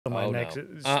My Oh, next no.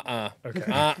 is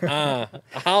Okay.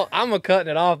 I'm I'm cutting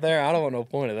it off there. I don't want no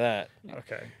point of that.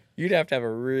 okay. You'd have to have a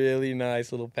really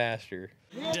nice little pasture.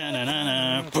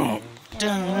 Da-na-na-na, boom.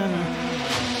 Da-na-na-na.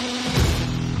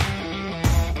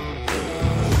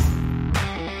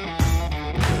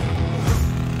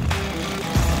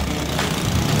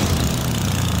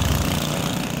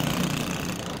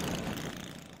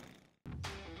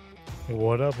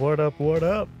 What up, what up, what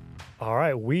up? All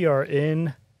right, we are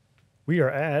at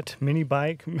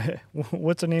Minibike.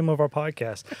 What's the name of our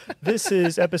podcast? This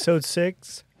is episode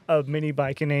 6 of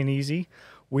Minibikin and Eazy.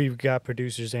 We've got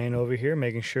producer Zane over here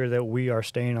making sure that we are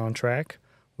staying on track.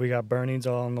 We got Burnings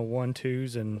on the 1,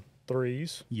 2s, and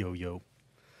 3s. Yo.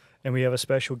 And we have a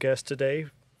special guest today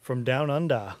from Down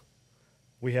Under.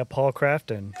 We have Paul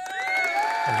Crafton.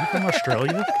 Are you from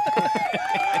Australia?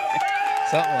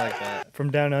 Something like that. From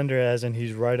Down Under, as in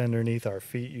he's right underneath our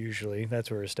feet usually.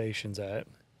 That's where his station's at.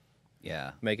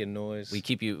 Yeah, Making noise. we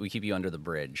keep you under the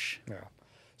bridge. Yeah.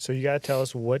 So you got to tell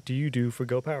us, what do you do for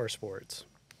GoPowerSports?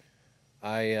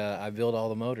 I build all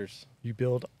the motors. You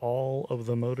build all of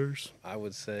the motors? I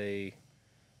would say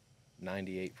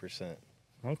 98%.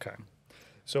 Okay.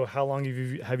 So how long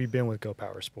have you been with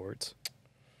GoPowerSports?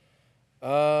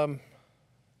 I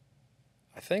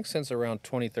think since around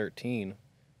 2013,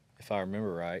 if I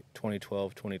remember right,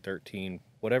 2012, 2013,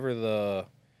 whatever the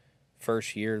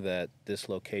first year that this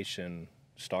location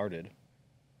started,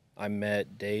 I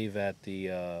met Dave at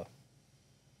the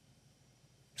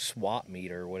swap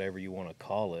meet or whatever you want to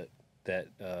call it. That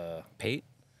Pate?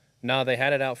 no, they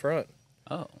had it out front.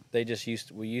 Oh, They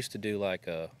just we used to do like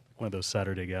a One of those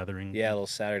Saturday gatherings. a little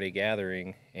Saturday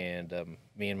gathering, and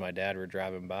me and my dad were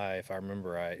driving by. If I remember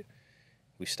right,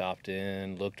 we stopped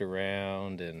in, looked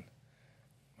around, and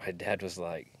my dad was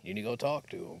like, "You need to go talk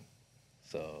to him."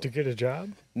 So To get a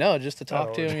job? no, just to talk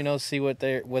Oh. to him, see what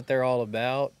they're all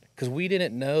about. Because we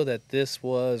didn't know that this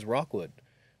was Rockwood.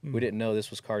 We didn't know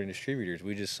this was Karting Distributors.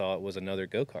 We just saw it was another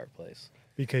go-kart place.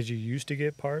 Because you used to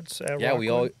get parts at Yeah,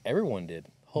 Rockwood? everyone did.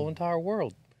 Whole entire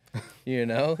world.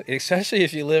 Especially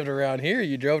if you lived around here,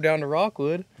 you drove down to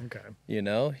Rockwood. Okay.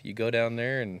 You go down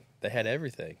there and they had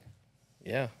everything.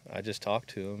 Yeah, I just talked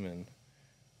to him and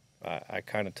I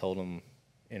kind of told him,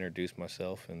 introduced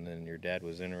myself, and then your dad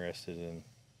was interested in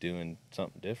doing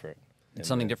something different. And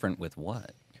something then, different with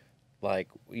what? like,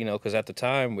 because at the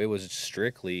time it was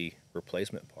strictly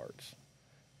replacement parts.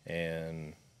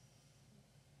 And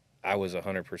I was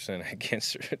 100%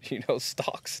 against,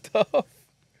 stock stuff.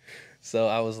 So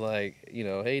I was like,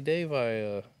 hey, Dave,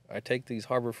 I take these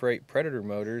Harbor Freight Predator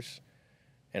motors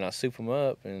and I soup them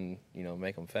up and,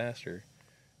 make them faster.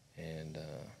 And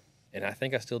I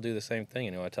think I still do the same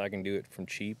thing. I can do it from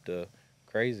cheap to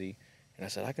crazy. And I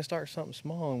said, I can start something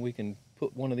small and we can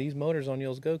put one of these motors on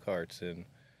y'all's go-karts. And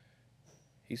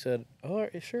he said, oh,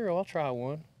 sure, I'll try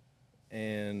one.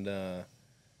 And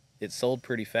it sold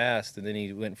pretty fast. And then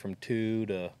he went from 2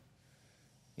 to,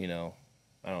 I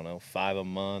don't know, 5 a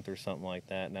month or something like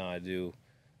that. Now I do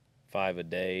 5 a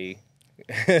day.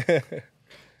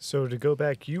 So to go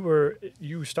back,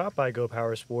 you stopped by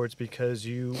GoPowerSports because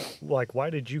why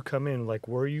did you come in? Like,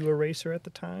 were you a racer at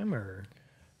the time, or?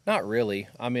 Not really.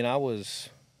 I mean, I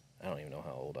don't even know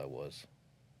how old I was.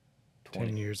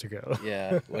 10 years ago.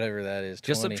 Yeah, whatever that is. 20.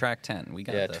 Just subtract 10. We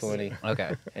got Yeah, this. 20.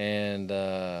 Okay. And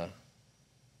I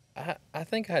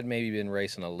think I had maybe been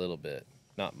racing a little bit,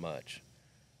 not much,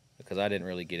 because I didn't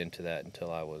really get into that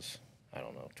until I was,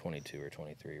 22 or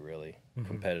 23, really,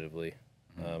 competitively.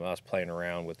 I was playing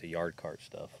around with the yard cart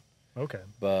stuff. Okay.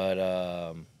 But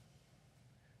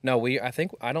no,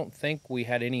 I don't think we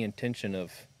had any intention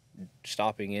of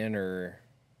stopping in, or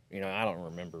I don't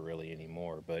remember really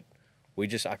anymore. But we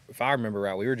just, if I remember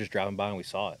right, we were just driving by and we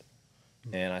saw it,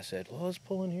 and I said, well, let's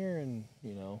pull in here, and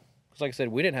because like I said,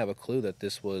 we didn't have a clue that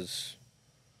this was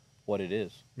what it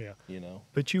is. Yeah.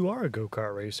 But you are a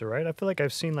go-kart racer, right? I feel like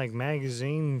I've seen like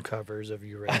magazine covers of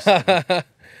you racing.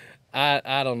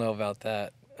 I don't know about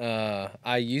that.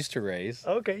 I used to race.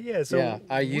 Okay, yeah. So yeah,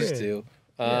 I used when?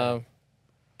 to.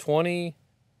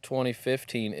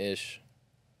 2015-ish,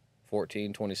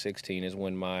 2016 is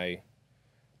when my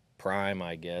prime,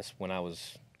 I guess, when I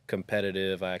was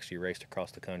competitive. I actually raced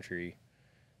across the country.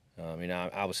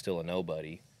 I was still a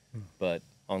nobody. But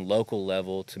on local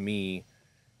level, to me,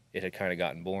 it had kind of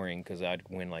gotten boring because I'd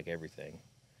win like everything.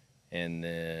 And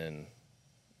then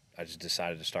I just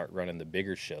decided to start running the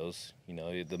bigger shows.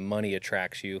 The money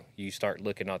attracts you. You start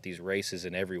looking at these races,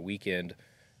 and every weekend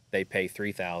they pay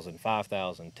 $3,000,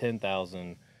 $5,000,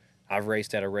 $10,000. I've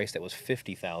raced at a race that was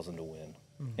 $50,000 to win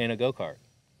in a go-kart.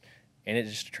 And it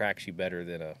just attracts you better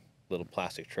than a little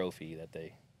plastic trophy that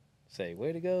they say,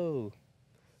 way to go.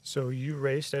 So you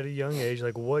raced at a young age.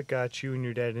 Like, what got you and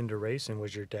your dad into racing?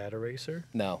 Was your dad a racer?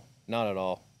 No, not at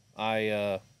all.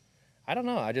 I don't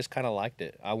know. I just kind of liked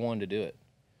it. I wanted to do it.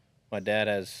 My dad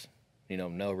has,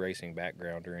 no racing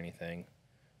background or anything.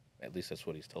 At least that's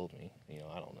what he's told me.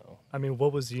 I don't know. I mean,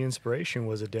 what was the inspiration?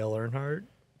 Was it Dale Earnhardt?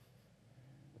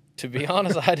 To be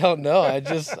honest, I don't know.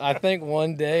 I think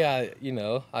one day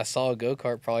I saw a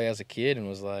go-kart probably as a kid and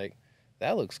was like,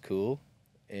 that looks cool.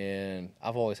 And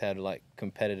I've always had like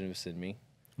competitiveness in me,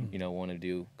 want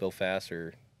to go fast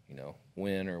or,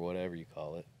 win or whatever you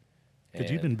call it.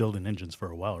 Because you've been building engines for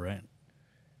a while, right?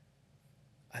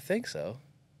 I think so.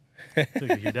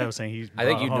 Your dad was saying he's. I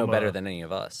think you'd know better than any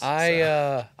of us.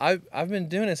 I've been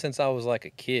doing it since I was like a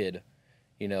kid,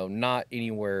 not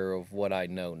anywhere of what I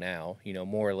know now,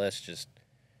 more or less just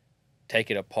take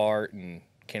it apart and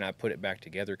can I put it back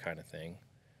together kind of thing.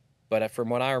 But from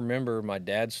what I remember, my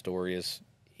dad's story is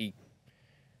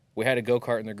we had a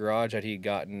go-kart in the garage that he'd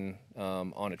gotten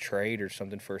on a trade or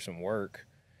something for some work.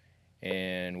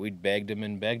 And we'd begged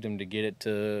him to get it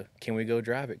to, can we go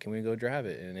drive it? Can we go drive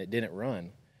it? And it didn't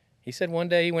run. He said one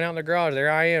day he went out in the garage, there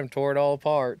I am, tore it all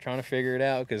apart, trying to figure it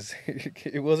out because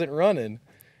it wasn't running.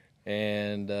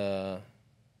 And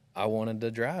I wanted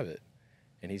to drive it.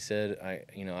 And he said, I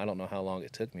don't know how long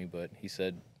it took me, but he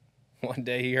said one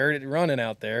day he heard it running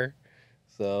out there.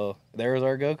 So there was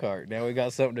our go-kart. Now we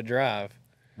got something to drive.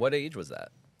 What age was that?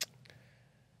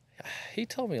 He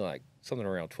told me like something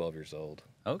around 12 years old.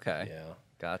 Okay. Yeah.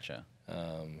 Gotcha.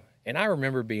 And I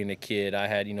remember being a kid, I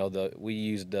had, we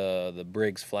used the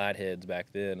Briggs flatheads back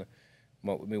then.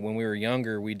 When we were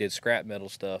younger, we did scrap metal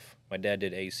stuff. My dad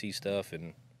did AC stuff,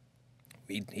 and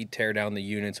he'd tear down the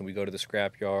units, and we'd go to the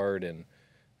scrap yard and,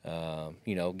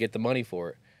 get the money for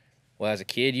it. Well, as a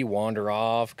kid, you wander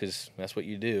off because that's what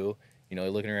you do,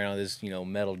 looking around this,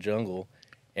 metal jungle.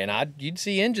 And you'd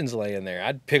see engines laying there.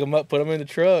 I'd pick them up, put them in the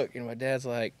truck. And my dad's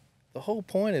like, the whole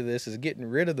point of this is getting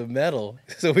rid of the metal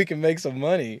so we can make some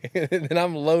money. And then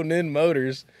I'm loading in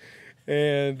motors.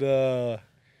 And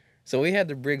so we had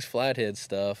the Briggs flathead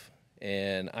stuff.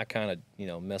 And I kind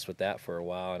of, messed with that for a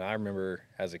while. And I remember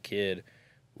as a kid,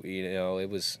 it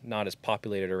was not as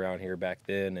populated around here back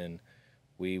then. And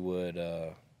we'd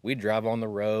drive on the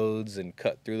roads and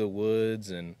cut through the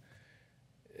woods. And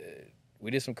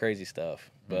we did some crazy stuff.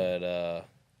 But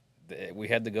we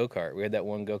had the go-kart. We had that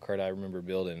one go-kart I remember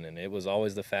building, and it was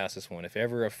always the fastest one. If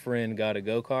ever a friend got a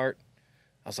go-kart,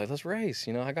 I was like, let's race.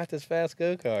 I got this fast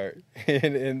go-kart.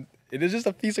 and it is just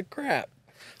a piece of crap.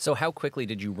 So how quickly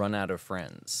did you run out of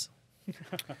friends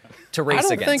to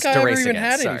race against? I don't think I ever even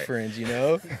had any friends,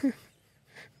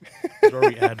 That's where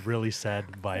we add really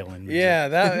sad violin music.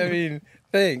 Yeah,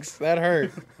 thanks. That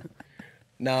hurt.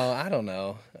 No, I don't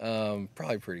know.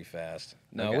 Probably pretty fast.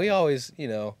 No, Okay. We always,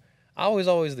 I was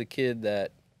always the kid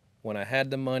that when I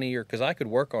had the money, or because I could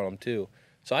work on them too,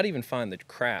 so I'd even find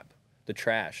the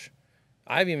trash.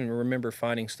 I even remember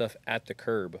finding stuff at the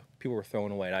curb. People were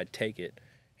throwing away, and I'd take it,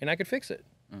 and I could fix it,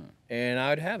 and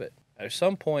I'd have it. At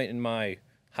some point in my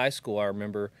high school, I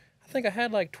remember, I think I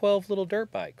had like 12 little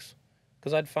dirt bikes,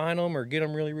 because I'd find them or get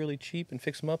them really, really cheap and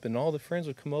fix them up, and all the friends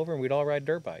would come over, and we'd all ride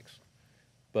dirt bikes.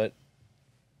 But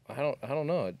I don't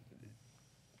know.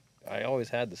 I always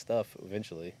had the stuff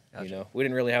eventually. Gotcha. We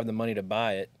didn't really have the money to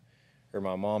buy it, or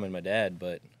my mom and my dad,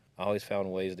 but I always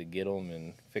found ways to get them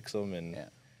and fix them. And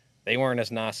they weren't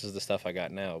as nice as the stuff I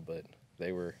got now, but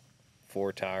they were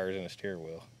 4 tires and a steering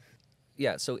wheel.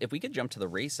 Yeah, so if we could jump to the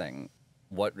racing,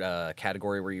 what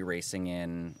category were you racing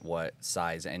in? What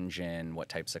size engine? What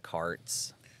types of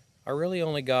karts? I really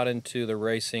only got into the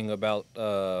racing about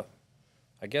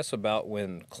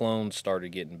when clones started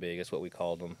getting big. That's what we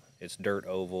called them. It's dirt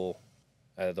oval,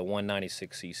 the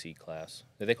 196cc class.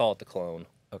 They call it the clone.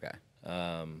 Okay.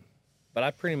 But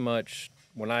I pretty much,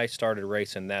 when I started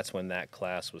racing, that's when that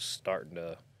class was starting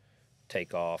to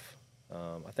take off.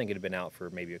 I think it had been out for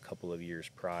maybe a couple of years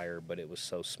prior, but it was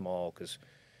so small because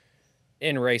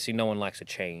in racing, no one likes to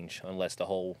change unless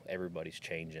everybody's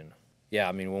changing.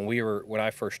 Yeah, when I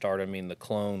first started, the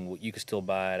clone, you could still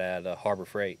buy it at Harbor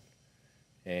Freight.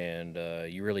 And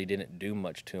you really didn't do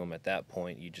much to them at that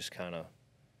point. You just kind of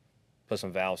put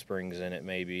some valve springs in it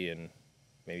maybe and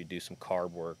maybe do some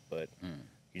carb work, but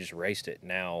you just raced it.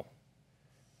 Now,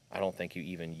 I don't think you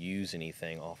even use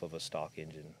anything off of a stock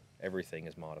engine. Everything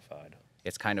is modified.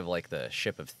 It's kind of like the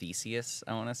ship of Theseus,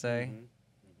 I want to say.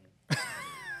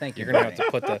 Thank you. You're gonna have to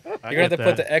put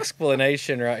the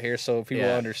explanation right here so people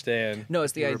understand. No,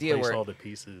 it's the idea where all the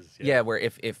pieces. where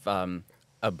if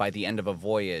by the end of a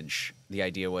voyage, the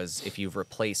idea was if you've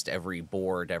replaced every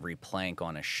board, every plank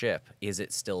on a ship, is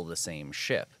it still the same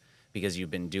ship? because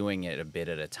you've been doing it a bit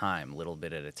at a time, little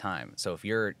bit at a time. So if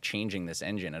you're changing this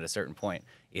engine at a certain point,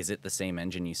 is it the same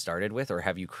engine you started with, or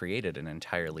have you created an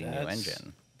entirely new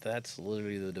engine? That's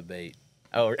literally the debate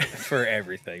Oh, for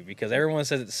everything, because everyone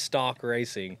says it's stock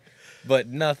racing, but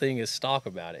nothing is stock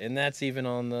about it. And that's even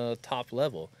on the top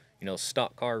level. You know,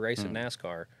 stock car racing,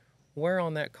 NASCAR. Where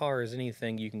on that car is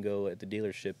anything you can go at the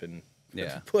dealership and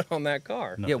put on that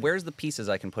car? yeah, where's the pieces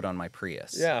I can put on my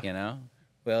Prius? Yeah. You know?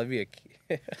 Well, it'd be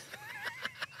they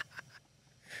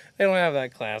don't have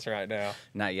that class right now.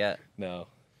 Not yet. No.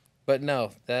 But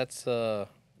no, that's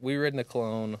we ridden the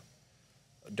Clone.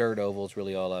 Dirt oval's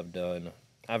really all I've done.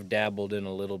 I've dabbled in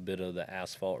a little bit of the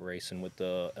asphalt racing with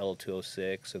the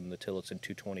L206 and the Tillotson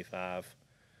 225,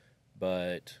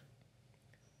 but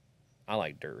I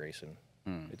like dirt racing.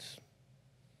 It's,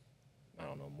 I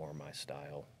don't know, more my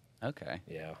style. Okay.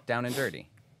 Yeah. Down and dirty.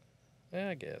 Yeah,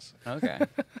 I guess. Okay.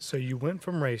 So you went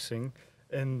from racing,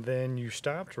 and then you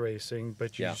stopped racing,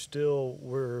 but you still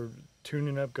were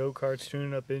tuning up go-karts,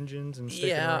 tuning up engines, and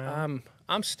sticking around?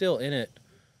 I'm still in it.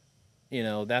 You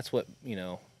know, that's what, you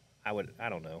know, I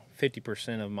don't know,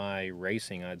 50% of my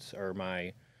racing, or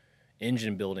my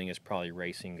engine building is probably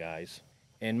racing guys.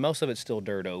 And most of it's still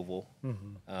dirt oval.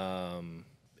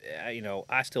 You know,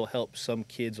 I still help some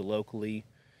kids locally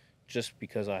just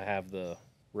because I have the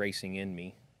racing in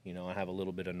me. You know, I have a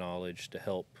little bit of knowledge to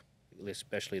help,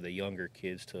 especially the younger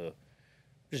kids, to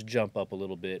just jump up a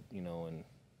little bit, you know, and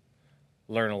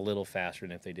learn a little faster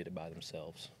than if they did it by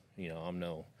themselves. You know, I'm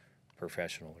no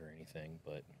professional or anything,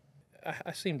 but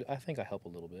I think I help a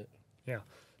little bit. Yeah.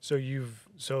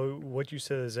 So what you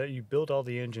said is that you built all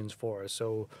the engines for us.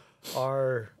 So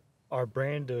our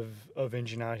brand of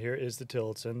engine out here is the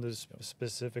Tillotson,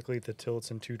 specifically the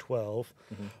Tillotson 212.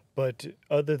 But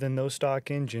other than those stock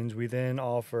engines, we then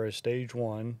offer a stage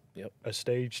 1, a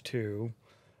stage 2.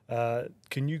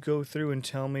 Can you go through and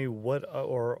tell me what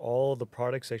are all the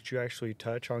products that you actually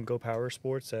touch on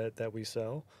GoPowerSports that we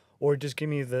sell? Or just give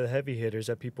me the heavy hitters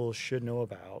that people should know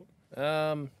about.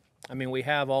 I mean, we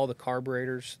have all the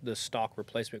carburetors, the stock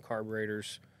replacement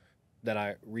carburetors that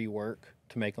I rework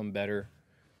to make them better.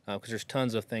 Because there's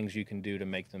tons of things you can do to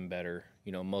make them better.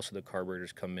 You know, most of the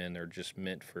carburetors come in, they're just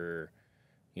meant for,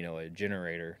 you know, a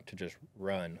generator to just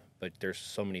run. But there's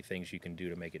so many things you can do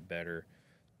to make it better.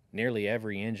 Nearly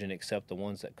every engine except the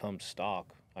ones that come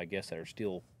stock, I guess, that are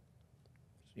still,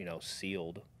 you know,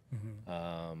 sealed.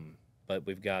 But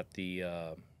we've got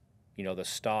the, you know, the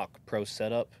stock pro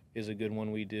setup is a good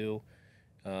one we do.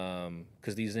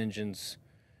 Because these engines,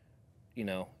 you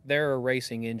know, they're a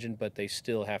racing engine, but they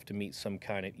still have to meet some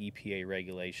kind of EPA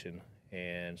regulation.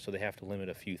 And so they have to limit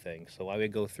a few things. So I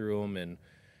would go through them and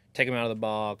take them out of the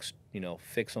box, you know,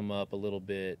 fix them up a little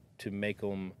bit to make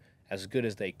them as good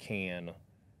as they can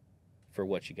for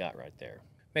what you got right there.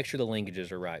 Make sure the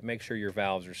linkages are right. Make sure your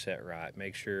valves are set right.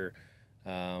 Make sure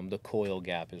the coil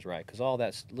gap is right. Because all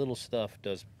that little stuff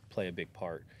does play a big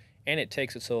part. And it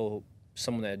takes it so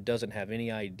someone that doesn't have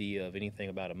any idea of anything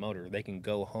about a motor, they can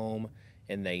go home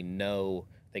and they know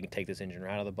they can take this engine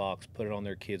right out of the box, put it on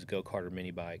their kid's go-kart or mini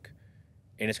bike,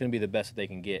 and it's going to be the best that they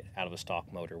can get out of a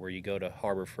stock motor. Where you go to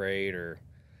Harbor Freight or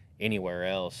anywhere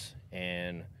else,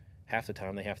 and half the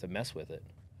time they have to mess with it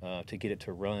to get it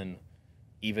to run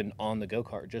even on the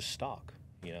go-kart, just stock,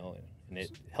 you know, and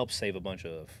it helps save a bunch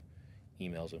of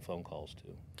emails and phone calls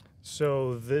too.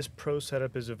 So this pro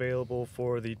setup is available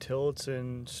for the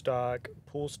Tillotson stock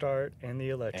pull start and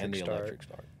the electric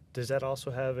start. Does that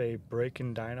also have a brake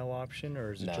and dyno option,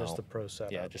 or is it just the pro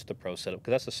setup? Yeah, just the pro setup,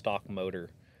 because that's a stock motor.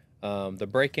 The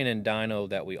break-in and dyno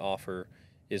that we offer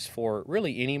is for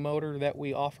really any motor that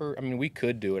we offer. I mean, we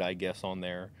could do it, I guess, on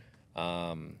there,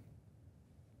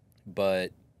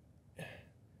 but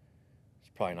it's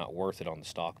probably not worth it on the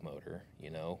stock motor. You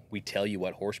know, we tell you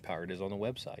what horsepower it is on the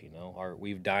website. You know,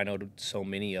 we've dynoed so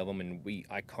many of them, and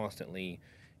I constantly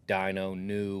dyno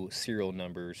new serial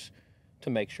numbers to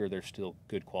make sure they're still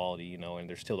good quality, you know, and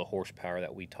there's still the horsepower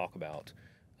that we talk about,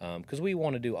 because we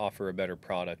want to offer a better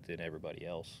product than everybody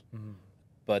else.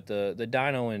 But the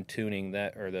dyno and tuning,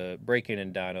 or the break-in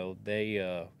and dyno,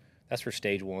 that's for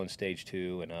stage 1, stage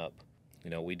 2, and up.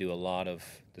 You know, we do a lot of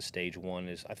the stage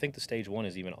 1 I think the stage 1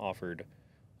 is even offered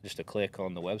just a click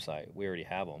on the website. We already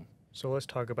have them. So let's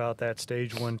talk about that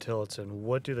stage 1 Tillotson.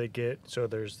 What do they get? So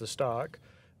there's the stock.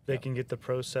 They can get the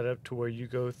pro setup to where you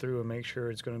go through and make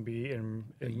sure it's going to be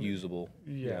usable.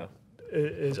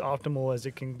 As optimal as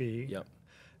it can be. Yep.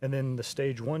 And then the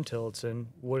stage 1 Tillotson,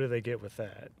 what do they get with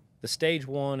that? The stage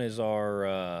 1 is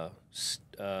our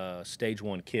stage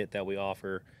 1 kit that we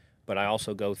offer, but I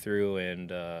also go through and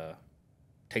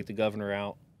take the governor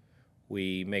out.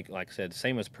 We make, like I said,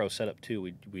 same as Pro Setup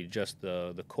too. We adjust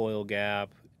the coil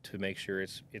gap to make sure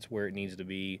it's where it needs to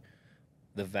be.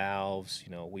 The valves,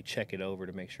 we check it over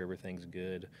to make sure everything's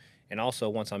good. And also,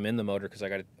 once I'm in the motor, because I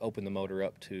got to open the motor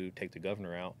up to take the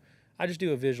governor out, I just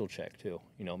do a visual check too.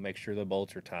 Make sure the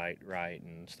bolts are tight, right,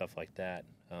 and stuff like that.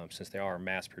 Since they are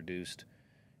mass produced,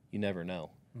 you never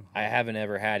know. I haven't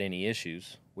ever had any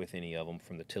issues with any of them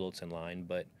from the Tillotson line,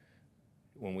 but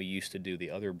when we used to do the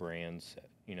other brands,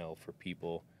 for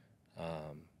people,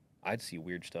 I'd see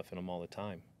weird stuff in them all the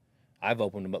time. I've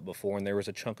opened them up before, and there was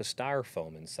a chunk of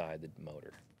styrofoam inside the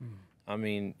motor. I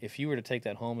mean, if you were to take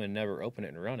that home and never open it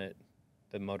and run it,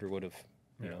 the motor would have,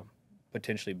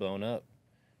 potentially blown up,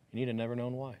 and you'd have never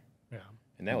known why. Yeah.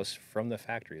 And that was from the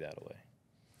factory that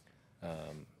way.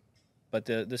 But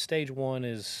the Stage 1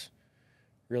 is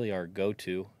really our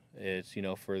go-to. It's,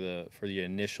 for the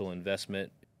initial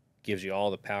investment, gives you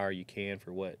all the power you can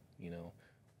for what,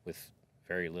 with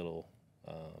very little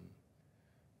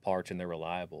parts, and they're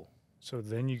reliable. So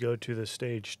then you go to the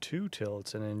Stage 2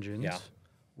 Tillotson engines. Yeah.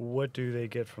 What do they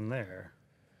get from there?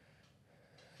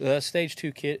 The Stage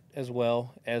 2 kit as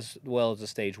well as the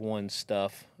Stage 1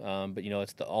 stuff, but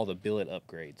it's all the billet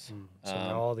upgrades. So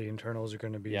now all the internals are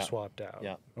going to be swapped out.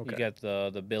 Yeah. Okay. You got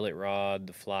the billet rod,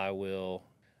 the flywheel.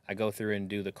 I go through and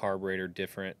do the carburetor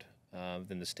different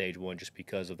than the Stage 1 just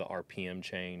because of the RPM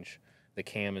change. The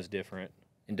cam is different.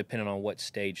 And depending on what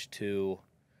Stage 2,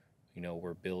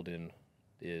 we're building,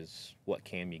 is what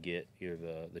cam you get, either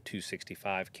the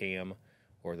 265 cam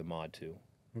or the Mod 2.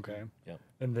 Okay. Yeah.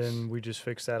 And then we just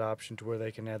fix that option to where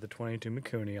they can add the 22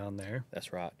 Mikuni on there.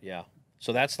 That's right, yeah.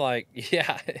 So that's like,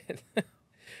 yeah,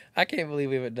 I can't believe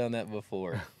we haven't done that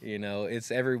before.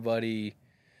 It's everybody,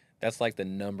 that's like the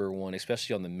number one,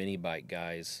 especially on the mini bike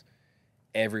guys.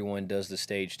 Everyone does the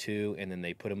Stage 2, and then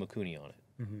they put a Mikuni on it.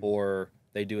 Or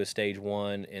they do a Stage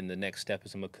 1, and the next step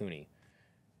is a Mikuni.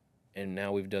 And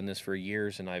now we've done this for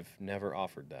years, and I've never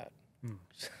offered that.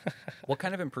 What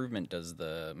kind of improvement does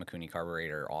the Mikuni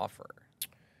carburetor offer?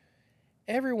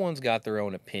 Everyone's got their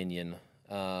own opinion.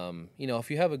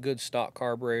 If you have a good stock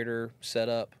carburetor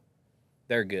setup,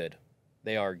 they're good.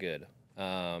 They are good.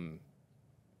 To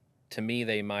me,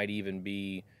 they might even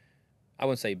be, I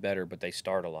wouldn't say better, but they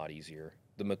start a lot easier.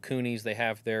 The Mikunis, they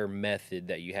have their method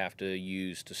that you have to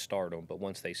use to start them, but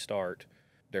once they start,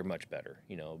 they're much better.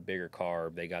 Bigger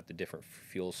carb, they got the different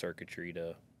fuel circuitry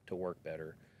to work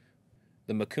better.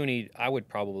 The Mikuni, I would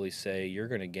probably say you're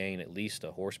going to gain at least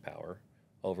a horsepower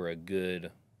over a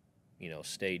good,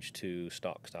 Stage 2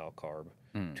 stock style carb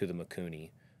to the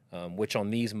Mikuni, which on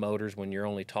these motors, when you're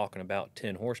only talking about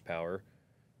 10 horsepower,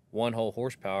 one whole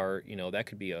horsepower, that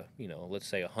could be let's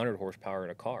say 100 horsepower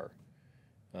in a car.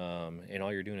 And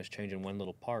all you're doing is changing one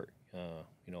little part, a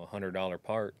 $100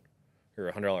 part or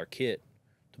a $100 kit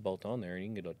to bolt on there, and you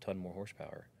can get a ton more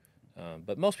horsepower.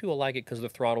 But most people like it because the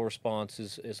throttle response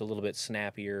is a little bit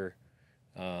snappier,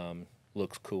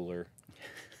 looks cooler,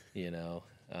 and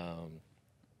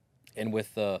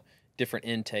with different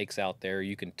intakes out there,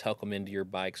 you can tuck them into your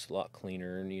bikes a lot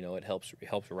cleaner, and it helps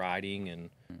riding. And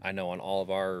I know on all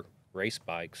of our race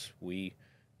bikes, we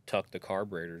tuck the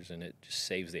carburetors, and it just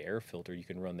saves the air filter. You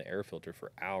can run the air filter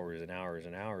for hours and hours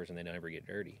and hours, and they never get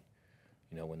dirty.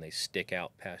 When they stick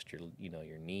out past your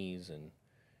your knees, and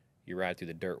you ride through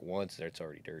the dirt once, it's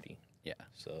already dirty. Yeah.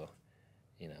 So,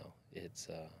 it's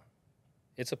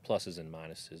a pluses and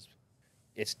minuses.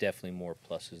 It's definitely more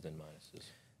pluses than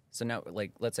minuses. So now,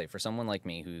 let's say for someone like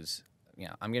me who's,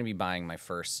 I'm going to be buying my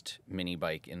first mini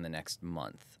bike in the next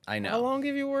month. I know. How long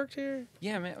have you worked here?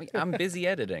 Yeah, man. I'm busy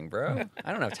editing, bro.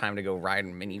 I don't have time to go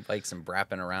riding mini bikes and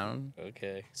brapping around.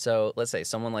 Okay. So let's say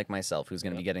someone like myself who's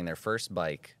going to be getting their first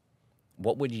bike,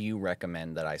 what would you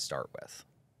recommend that I start with?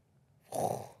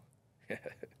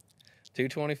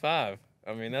 225.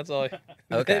 I mean, that's all.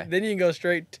 Okay. Then you can go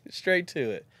straight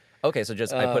to it. Okay, so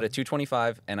just I put a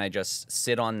 225 and I just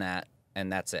sit on that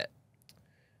and that's it.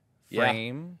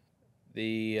 Frame.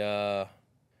 Yeah.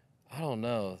 I don't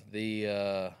know.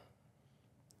 Because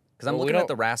I'm looking at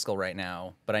the Rascal right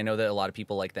now, but I know that a lot of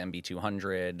people like the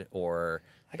MB200 or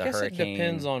the Hurricane. I guess it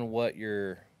depends on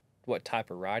what type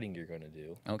of riding you're going to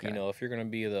do. Okay. If you're going to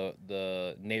be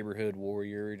the neighborhood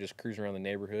warrior, just cruising around the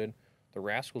neighborhood, the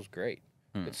Rascal's great.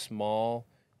 It's small.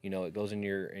 It goes in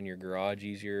your garage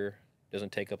easier.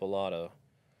 Doesn't take up a lot of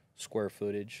square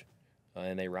footage,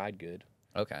 and they ride good.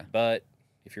 Okay. But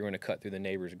if you're going to cut through the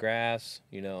neighbor's grass,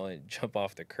 and jump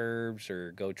off the curbs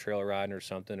or go trail riding or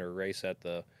something, or race at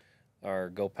our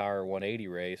GoPower 180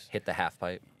 race, hit the half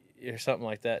pipe or something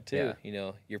like that too.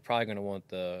 Yeah. You're probably going to want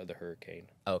the Hurricane.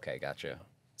 Okay, gotcha.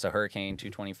 So Hurricane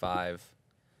 225.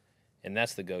 And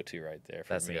that's the go-to right there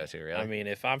for That's me. the go-to, really? I mean,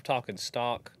 if I'm talking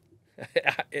stock,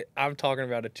 I'm talking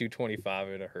about a 225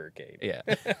 in a Hurricane. Yeah.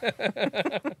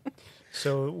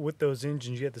 So with those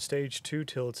engines, you had the stage 2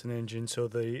 Tillotson engine. So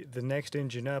the next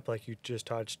engine up, like you just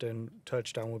touched on,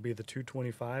 would be the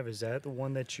 225. Is that the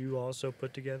one that you also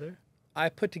put together? I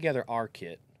put together our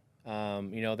kit.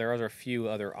 You know, there are a few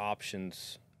other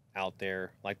options out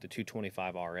there, like the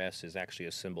 225 RS is actually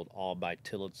assembled all by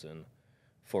Tillotson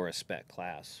for a spec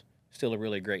class. Still a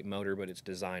really great motor, but it's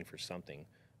designed for something.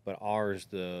 But ours,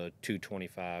 the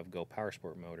 225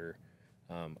 GoPowerSport motor,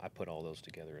 I put all those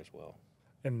together as well.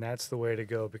 And that's the way to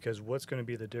go, because what's going to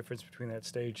be the difference between that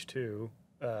stage 2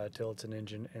 Tillotson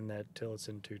engine and that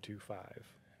Tillotson 225?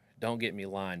 Don't get me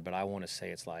lying, but I want to say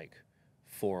it's like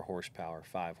 4 horsepower,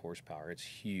 5 horsepower. It's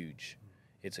huge.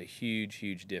 It's a huge,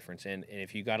 huge difference. And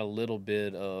if you got a little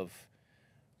bit of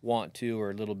want to or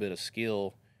a little bit of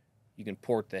skill, you can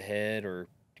port the head or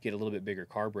get a little bit bigger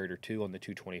carburetor too on the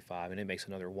 225, and it makes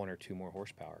another 1 or 2 more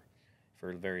horsepower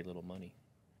for very little money.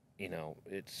 You know,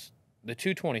 it's the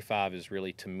 225 is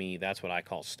really, to me, that's what I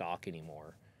call stock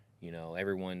anymore. You know,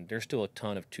 everyone, there's still a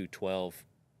ton of 212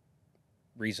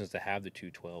 reasons to have the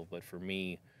 212, but for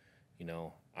me, you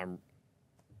know, I'm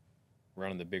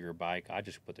running the bigger bike, I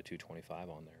just put the 225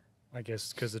 on there. I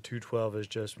guess because the 212 is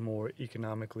just more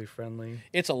economically friendly.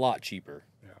 It's a lot cheaper.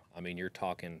 Yeah. I mean, you're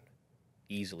talking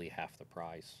easily half the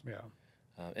price. Yeah.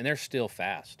 And they're still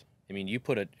fast. I mean, you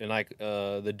put it in like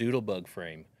the Doodlebug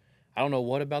frame. I don't know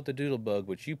what about the Doodlebug,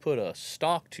 but you put a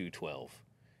stock 212,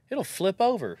 it'll flip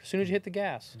over as soon as you hit the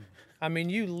gas. I mean,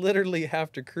 you literally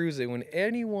have to cruise it. When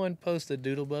anyone posts a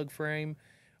Doodlebug frame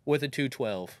with a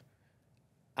 212,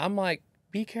 I'm like,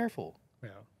 be careful. Yeah.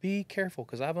 Be careful,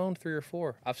 because I've owned 3 or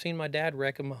 4. I've seen my dad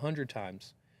wreck them 100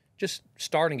 times. Just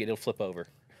starting it, it'll flip over.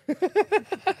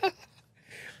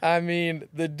 I mean,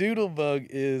 the Doodlebug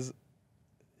is,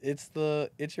 it's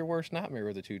your worst nightmare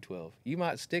with a 212. You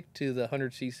might stick to the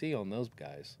 100cc on those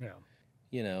guys. Yeah.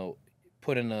 You know,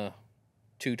 putting a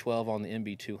 212 on the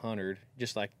MB200,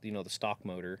 just like, you know, the stock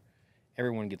motor,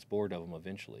 everyone gets bored of them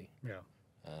eventually. Yeah.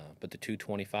 But the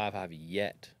 225, I've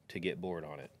yet to get bored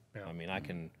on it. Yeah. I mean, I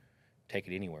can take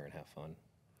it anywhere and have fun.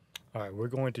 All right, we're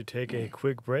going to take a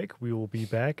quick break. We will be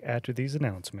back after these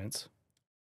announcements.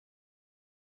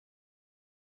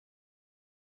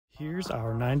 Here's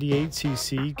our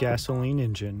 98cc gasoline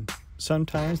engine.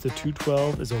 Sometimes the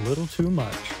 212 is a little too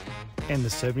much, and the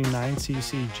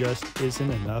 79cc just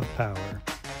isn't enough power.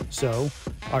 So,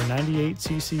 our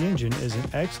 98cc engine is an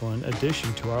excellent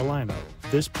addition to our lineup.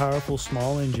 This powerful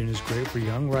small engine is great for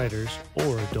young riders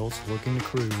or adults looking to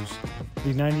cruise.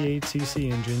 The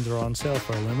 98cc engines are on sale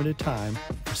for a limited time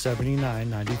for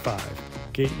 $79.95.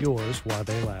 Get yours while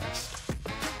they last.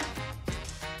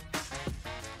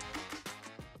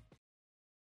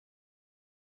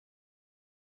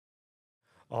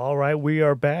 All right, we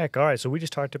are back. All right, so we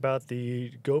just talked about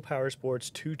the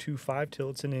GoPowerSports 225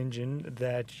 Tillotson engine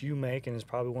that you make, and is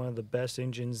probably one of the best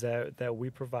engines that we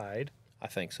provide. I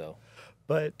think so.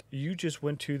 But you just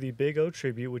went to the Big O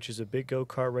Tribute, which is a big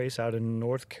go-kart race out in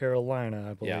North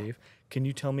Carolina, I believe. Yeah. Can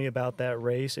you tell me about that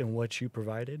race and what you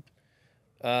provided?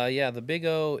 Yeah, the Big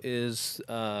O is,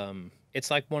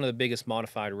 it's like one of the biggest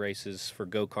modified races for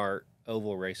go-kart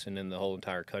oval racing in the whole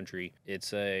entire country.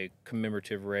 It's a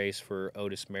commemorative race for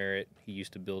Otis Merritt. He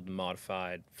used to build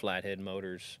modified flathead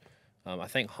motors. I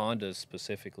think Honda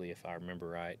specifically, if I remember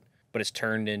right. But it's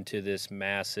turned into this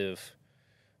massive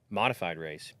modified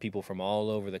race. People from all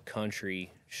over the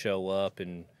country show up,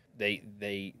 and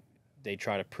they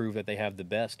try to prove that they have the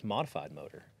best modified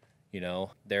motor. You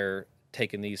know, they're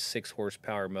taking these 6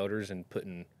 horsepower motors and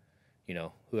putting, you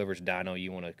know, whoever's dyno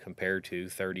you want to compare to,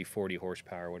 30, 40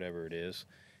 horsepower, whatever it is.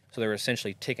 So they're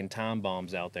essentially ticking time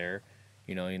bombs out there,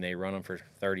 you know, and they run them for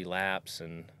 30 laps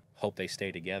and hope they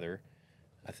stay together.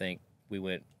 I think we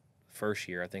went first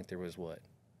year, I think there was,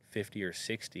 50 or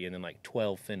 60, and then like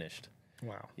 12 finished.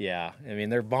 Wow. Yeah, I mean,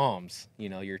 they're bombs. You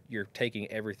know, you're taking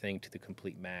everything to the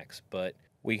complete max. But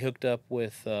we hooked up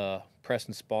with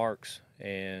Preston Sparks,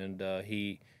 and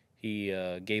he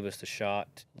gave us the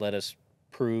shot, let us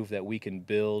prove that we can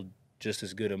build just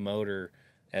as good a motor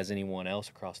as anyone else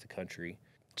across the country.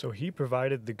 So he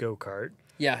provided the go-kart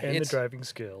and the driving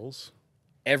skills.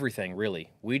 Everything, really.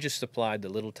 We just supplied the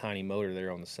little tiny motor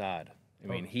there on the side. I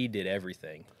mean, he did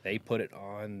everything. They put it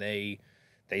on, they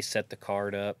set the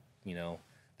cart up, you know,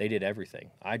 they did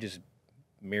everything. I just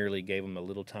merely gave them a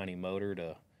little tiny motor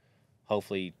to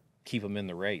hopefully keep them in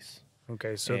the race.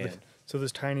 Okay, so so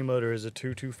this tiny motor is a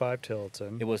 225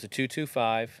 Tillotson. It was a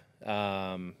 225.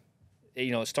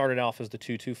 You know, it started off as the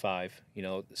 225. You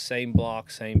know, same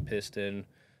block, same piston,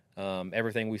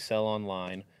 Everything we sell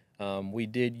online. We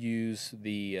did use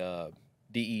the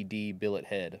DED billet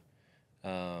head,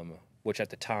 which at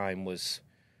the time was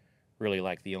really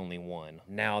like the only one.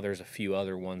 Now there's a few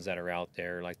other ones that are out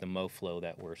there, like the MoFlow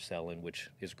that we're selling, which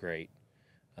is great.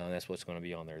 That's what's going to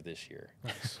be on there this year.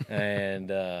 Nice.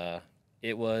 And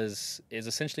is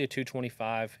essentially a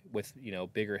 225 with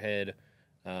bigger head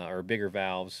or bigger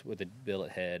valves with a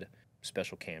billet head,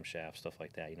 special camshaft, stuff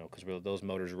like that. Because those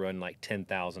motors run like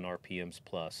 10,000 RPMs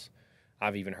plus.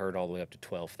 I've even heard all the way up to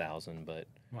 12,000, but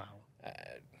Wow.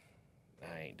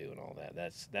 I ain't doing all that.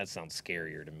 That sounds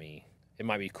scarier to me. It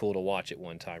might be cool to watch it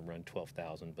one time run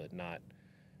 12,000, but not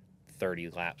 30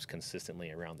 laps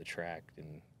consistently around the track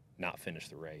and not finish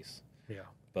the race. Yeah.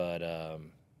 But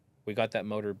we got that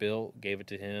motor built, gave it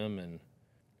to him, and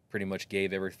pretty much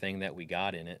gave everything that we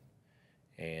got in it.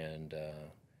 And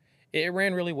it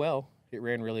ran really well.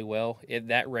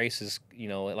 That race is,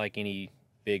 like any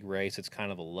big race, it's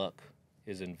kind of a luck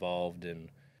is involved, and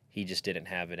he just didn't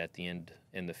have it at the end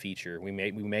in the feature. We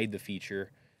made the feature.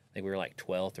 I think we were like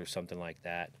 12th or something like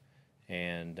that.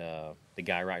 And the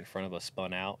guy right in front of us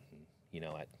spun out, and,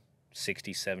 at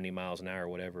 60, 70 miles an hour,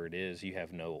 whatever it is, you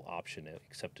have no option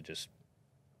except to just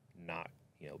not,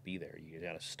 be there. You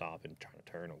got to stop and try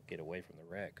to turn and get away from the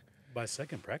wreck. By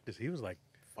second practice, he was like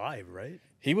 5, right?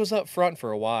 He was up front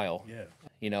for a while. Yeah.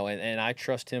 And I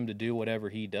trust him to do whatever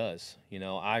he does.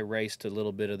 I raced a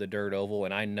little bit of the dirt oval,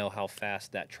 and I know how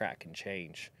fast that track can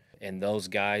change. And those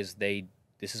guys,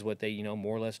 this is what they,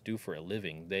 more or less do for a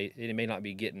living. It may not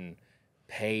be getting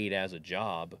paid as a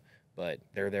job, but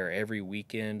they're there every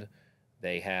weekend.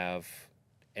 They have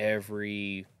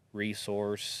every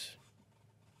resource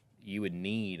you would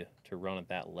need to run at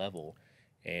that level.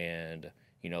 And,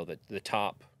 the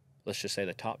top, let's just say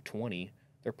the top 20,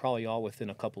 they're probably all within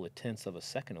a couple of tenths of a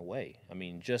second away. I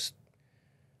mean,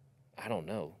 I don't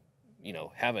know,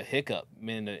 have a hiccup. I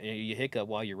mean, you hiccup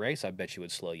while you race, I bet you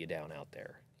would slow you down out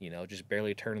there. Just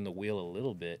barely turning the wheel a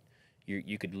little bit,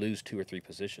 you could lose 2 or 3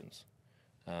 positions.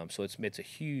 So it's a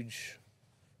huge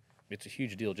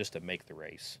deal just to make the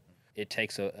race. It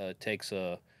takes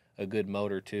a good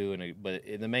motor too, but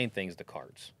the main thing is the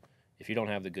carts. If you don't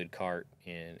have the good cart,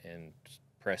 and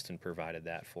Preston provided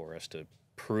that for us to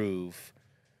prove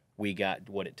we got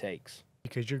what it takes.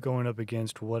 Because you're going up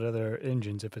against what other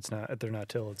engines if they're not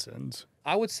Tillotsons?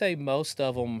 I would say most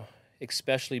of them,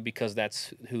 especially because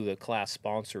that's who the class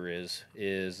sponsor is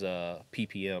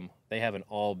PPM. They have an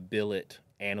all billet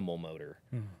animal motor.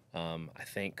 I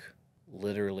think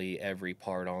literally every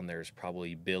part on there is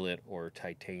probably billet or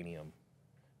titanium.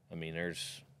 I mean,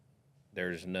 there's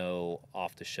no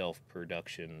off-the-shelf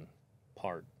production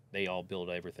part. They all build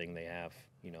everything they have,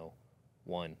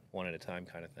 one at a time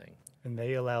kind of thing. And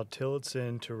they allowed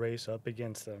Tillotson to race up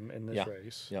against them in this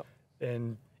race. Yep.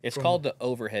 And it's called the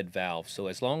overhead valve. So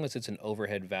as long as it's an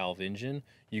overhead valve engine,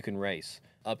 you can race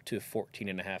up to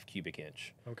 14.5 cubic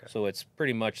inch. Okay. So it's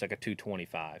pretty much like a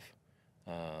 225.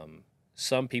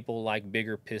 Some people like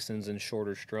bigger pistons and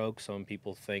shorter stroke. Some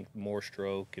people think more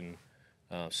stroke and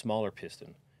smaller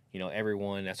piston.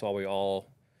 Everyone, that's why we all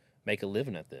make a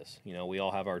living at this. We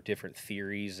all have our different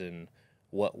theories and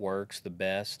what works the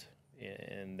best,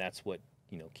 and that's what,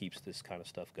 keeps this kind of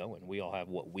stuff going. We all have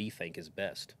what we think is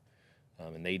best.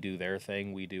 And they do their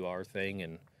thing, we do our thing,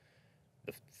 and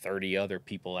the 30 other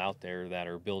people out there that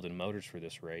are building motors for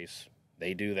this race,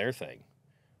 they do their thing.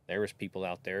 There was people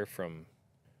out there from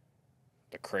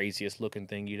the craziest looking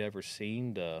thing you'd ever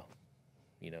seen to,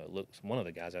 one of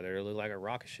the guys out there looked like a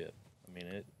rocket ship. I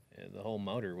mean, the whole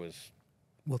motor was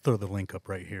We'll throw the link up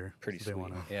right here. pretty if they sweet.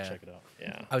 wanna check it out.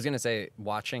 Yeah. I was going to say,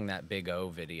 watching that Big O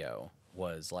video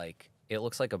was like, it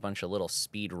looks like a bunch of little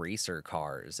speed racer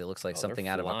cars. It looks like they're something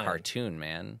out of a flying. cartoon,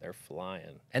 man. They're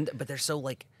flying. But they're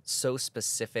so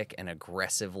specific and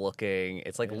aggressive looking.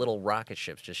 It's like little rocket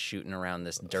ships just shooting around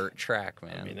this dirt track,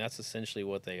 man. I mean, that's essentially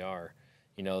what they are.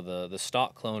 The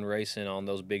stock clone racing on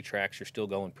those big tracks, you're still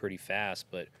going pretty fast,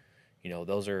 but,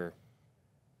 those are,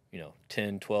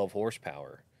 10, 12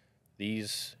 horsepower.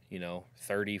 These,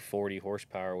 30, 40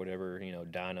 horsepower, whatever,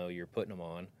 dyno you're putting them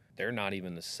on, they're not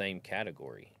even the same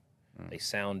category. They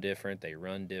sound different. They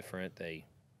run different.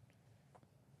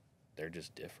 They're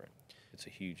just different. It's a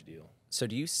huge deal. So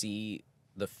do you see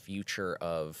the future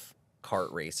of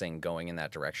kart racing going in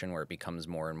that direction where it becomes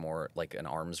more and more like an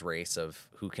arms race of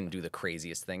who can do the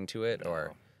craziest thing to it?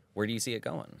 Or where do you see it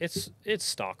going? It's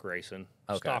stock racing.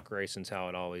 Okay. Stock racing's how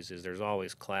it always is. There's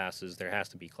always classes. There has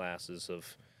to be classes of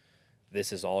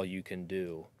this is all you can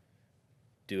do.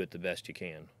 Do it the best you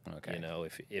can. Okay.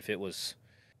 If it was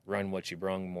run what you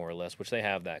brung more or less, which they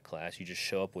have that class, you just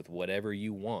show up with whatever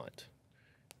you want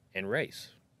and race.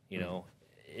 You know,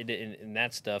 and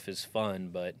that stuff is fun,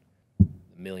 but $1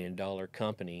 million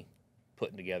company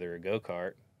putting together a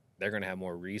go-kart, they're going to have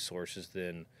more resources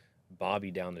than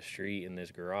Bobby down the street in this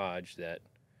garage that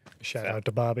Shout out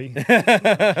to Bobby.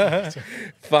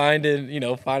 finding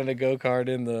a go-kart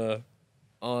in the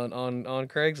on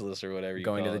Craigslist or whatever you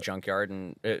Going to call the it. junkyard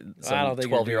and I some don't think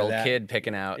you're doing 12-year-old that. kid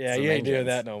picking out Yeah, some you ain't doing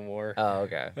engines. that no more. Oh,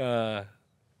 okay.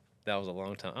 That was a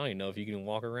long time. I don't even know if you can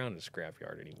walk around in a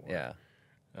scrapyard anymore. Yeah.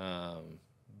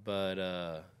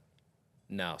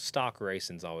 No, stock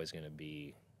racing's always going to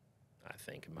be, I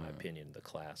think, in my opinion, the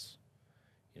class.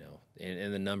 You know,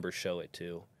 and the numbers show it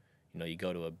too. You know, you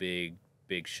go to a big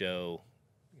show,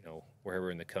 you know,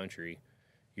 wherever in the country,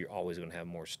 you're always going to have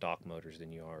more stock motors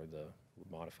than you are the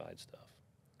modified stuff.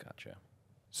 Gotcha.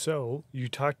 So you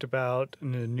talked about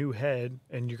the new head,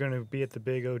 and you're going to be at the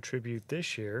Big O tribute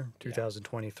this year,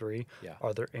 2023. Yeah.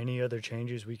 Are there any other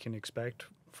changes we can expect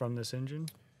from this engine?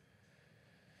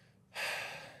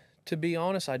 To be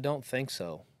honest, I don't think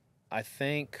so. I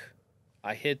think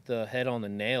I hit the head on the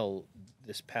nail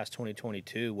this past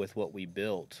 2022 with what we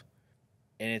built.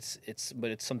 And it's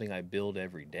something I build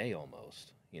every day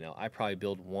almost. You know, I probably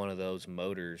build one of those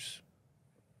motors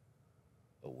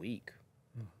a week.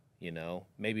 You know,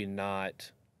 maybe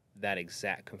not that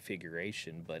exact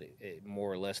configuration, but it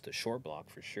more or less the short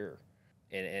block for sure.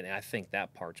 And I think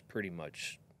that part's pretty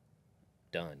much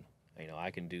done. You know, I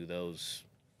can do those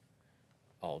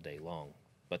all day long.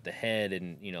 But the head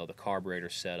and, you know, the carburetor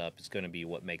setup is going to be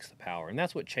what makes the power. And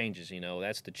that's what changes, you know.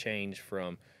 That's the change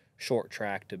from short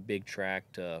track to big track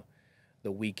to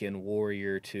the weekend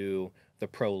warrior to the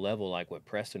pro level like what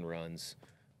Preston runs.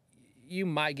 You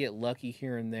might get lucky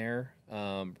here and there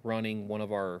running one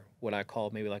of our, what I call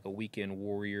maybe like a weekend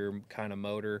warrior kind of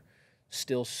motor.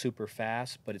 Still super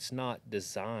fast, but it's not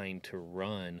designed to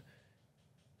run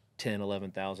 10,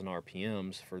 11,000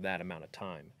 RPMs for that amount of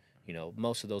time. You know,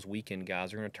 most of those weekend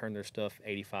guys are going to turn their stuff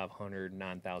 8,500,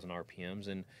 9,000 RPMs,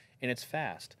 and it's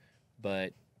fast.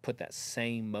 But put that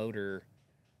same motor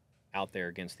out there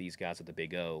against these guys at the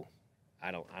Big O,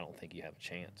 I don't think you have a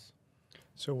chance.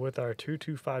 So with our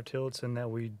 225 Tillotson that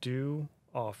we do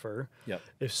offer, Yep.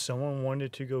 if someone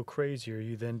wanted to go crazier,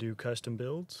 you then do custom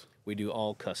builds? We do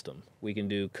all custom. We can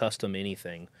do custom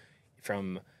anything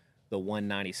from the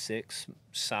 196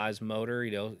 size motor,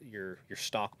 you know, your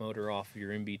stock motor off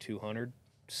your MB200,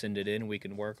 send it in, we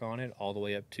can work on it, all the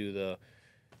way up to the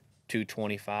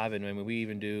 225, and I mean, we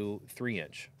even do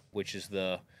 3-inch, which is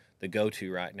the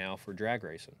go-to right now for drag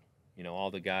racing. You know,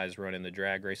 all the guys running the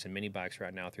drag racing mini bikes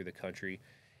right now through the country,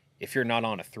 if you're not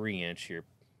on a 3-inch,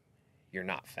 you're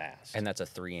not fast. And that's a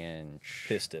 3-inch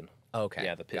piston. Okay.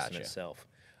 Yeah, the piston gotcha. itself.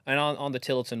 And on the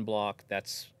Tillotson block,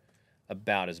 that's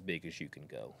about as big as you can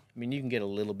go. I mean, you can get a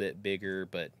little bit bigger,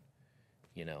 but,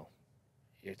 you know,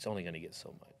 it's only going to get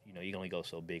so much. You know, you can only go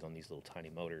so big on these little tiny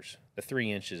motors. The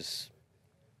 3-inch is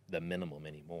the minimum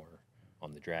anymore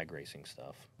on the drag racing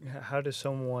stuff. How does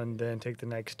someone then take the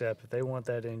next step? If they want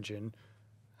that engine,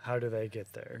 how do they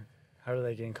get there? How do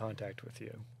they get in contact with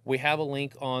you? We have a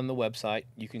link on the website.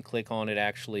 You can click on it,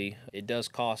 actually. It does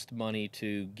cost money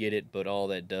to get it, but all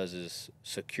that does is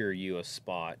secure you a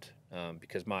spot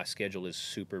because my schedule is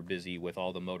super busy with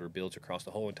all the motor builds across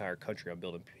the whole entire country. I'm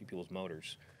building people's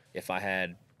motors. If I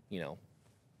had,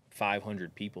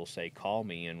 500 people, say, call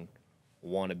me and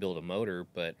want to build a motor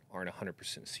but aren't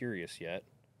 100% serious yet,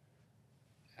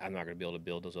 I'm not going to be able to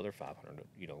build those other 500,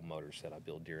 motors that I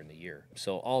build during the year.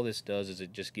 So all this does is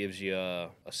it just gives you a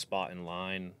spot in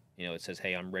line. It says,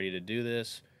 hey, I'm ready to do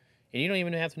this. And you don't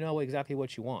even have to know exactly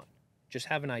what you want. Just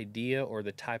have an idea or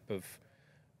the type of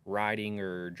riding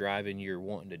or driving you're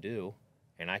wanting to do,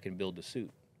 and I can build the suit.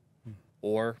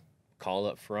 Or call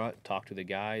up front, talk to the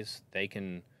guys. They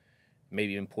can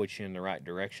maybe even point you in the right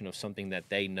direction of something that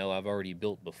they know I've already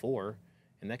built before,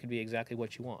 and that could be exactly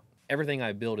what you want. Everything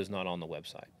I build is not on the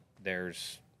website.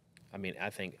 I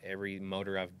think every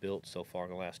motor I've built so far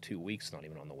in the last 2 weeks is not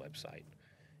even on the website.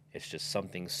 It's just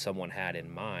something someone had in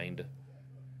mind,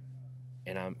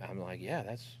 and I'm like, yeah,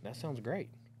 that sounds great.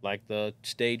 Like the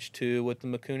Stage 2 with the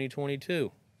Mikuni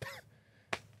 22.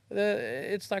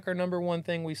 It's like our #1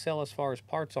 thing we sell as far as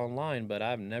parts online, but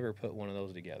I've never put one of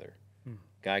those together.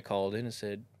 Guy called in and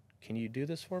said, can you do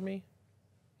this for me?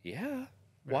 Yeah.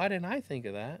 Why didn't I think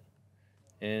of that?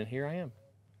 And here I am.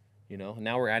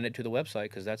 Now we're adding it to the website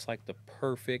because that's like the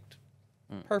perfect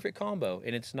combo,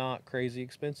 and it's not crazy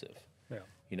expensive.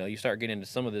 Yeah. You start getting into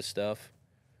some of this stuff,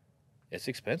 it's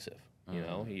expensive.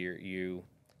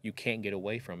 You can't get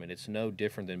away from it. It's no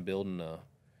different than building a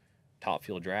top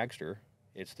fuel dragster.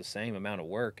 It's the same amount of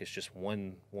work. It's just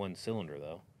one cylinder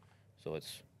though. So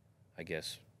it's, I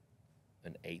guess,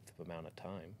 an eighth of amount of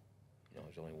time. You know,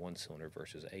 there's only one cylinder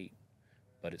versus 8,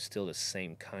 but it's still the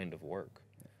same kind of work.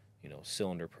 You know,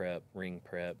 cylinder prep, ring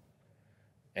prep,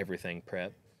 everything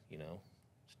prep, you know,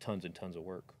 it's tons and tons of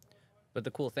work. But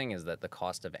the cool thing is that the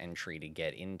cost of entry to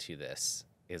get into this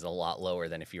is a lot lower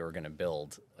than if you were going to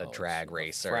build a drag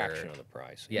racer. A fraction of the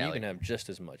price. And Yeah, you can have just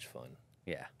as much fun.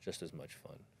 Yeah. Just as much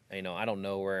fun. And, you know, I don't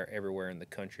know where everywhere in the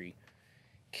country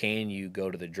can you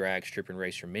go to the drag strip and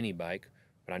race your mini bike,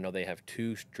 but I know they have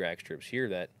 2 drag strips here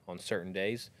that on certain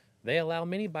days they allow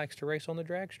mini bikes to race on the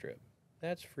drag strip.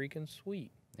 That's freaking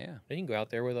sweet. Yeah. Then you can go out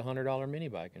there with a $100 mini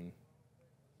bike and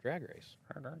drag race.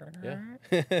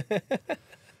 Yeah.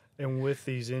 And with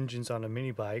these engines on a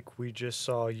mini bike, we just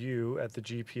saw you at the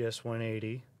GPS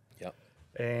 180. Yep.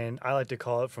 And I like to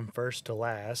call it from first to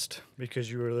last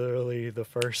because you were literally the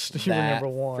first. You were That number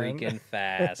 1. freaking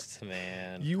fast,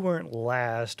 man. You weren't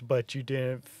last, but you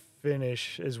didn't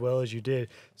finish as well as you did.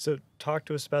 So talk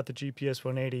to us about the GPS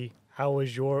 180. How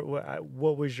was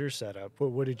what was your setup?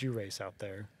 What did you race out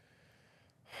there?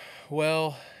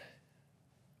 Well,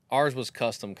 ours was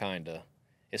custom, kinda.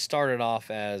 It started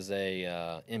off as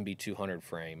a MB200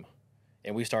 frame,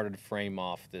 and we started to frame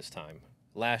off this time.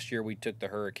 Last year, we took the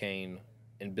Hurricane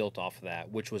and built off of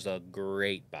that, which was a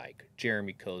great bike.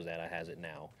 Jeremy Kozada has it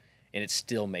now, and it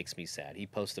still makes me sad. He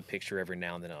posts a picture every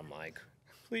now and then. I'm like,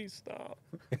 please stop.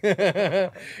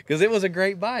 Because it was a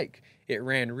great bike. It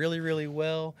ran really, really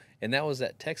well, and that was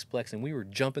at Texplex, and we were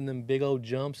jumping them big old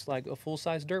jumps like a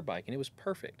full-size dirt bike, and it was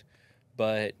perfect.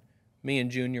 But me and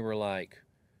Junior were like,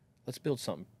 let's build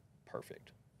something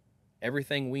perfect.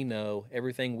 Everything we know,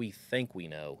 everything we think we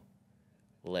know,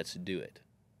 let's do it.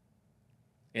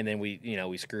 And then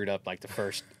we screwed up like the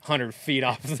first 100 feet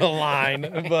off the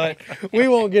line, but we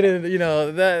won't get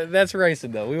into, that's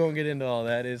racing though. We won't get into all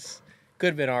that. Could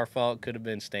have been our fault, could have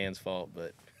been Stan's fault,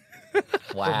 but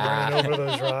Running over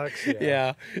those rocks.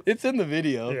 yeah, it's in the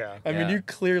video. Yeah. I mean, Yeah. you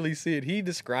clearly see it. He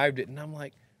described it, and I'm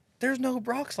like, there's no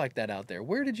rocks like that out there.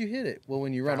 Where did you hit it? Well,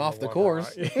 when you run Found off the one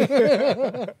course.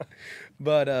 rock.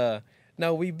 But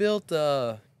no, we built.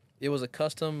 It was a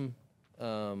custom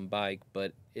bike,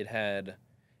 but it had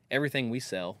everything we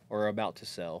sell or are about to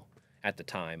sell at the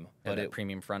time. But But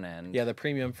premium front end. yeah, the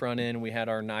premium front end. We had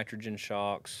our nitrogen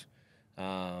shocks.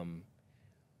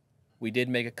 We did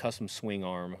make a custom swing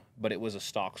arm, but it was a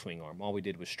stock swing arm. All we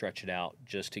did was stretch it out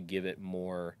just to give it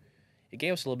more. It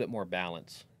gave us a little bit more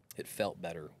balance. It felt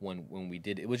better when we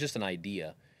did. It was just an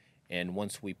idea, and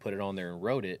once we put it on there and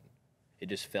rode it, it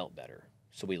just felt better.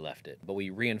 So we left it. But we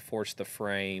reinforced the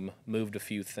frame, moved a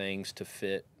few things to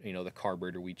fit, the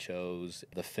carburetor we chose,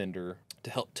 the fender to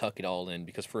help tuck it all in.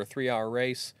 Because for a 3-hour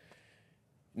race,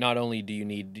 not only do you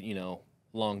need,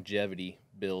 longevity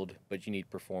build, but you need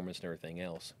performance and everything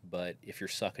else. But if you're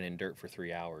sucking in dirt for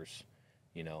 3 hours,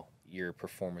 your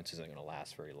performance isn't going to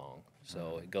last very long.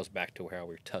 So it goes back to how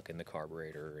we're tucking the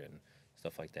carburetor and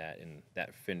stuff like that. And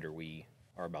that fender we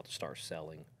are about to start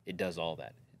selling, it does all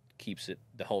that. It keeps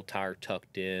the whole tire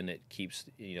tucked in. It keeps,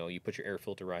 you put your air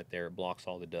filter right there. It blocks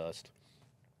all the dust.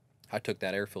 I took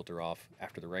that air filter off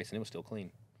after the race, and it was still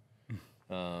clean.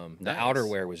 The Nice.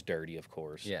 outerwear was dirty, of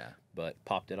course. Yeah. But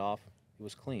popped it off, it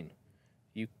was clean.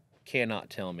 You cannot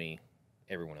tell me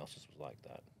everyone else's was like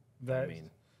that. I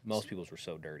mean, most people's were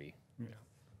so dirty. Yeah.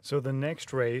 So the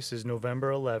next race is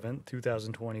November 11th,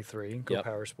 2023, Yep.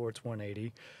 GoPowerSports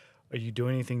 180. Are you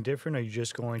doing anything different? Are you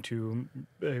just going to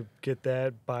get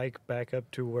that bike back up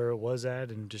to where it was at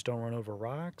and just don't run over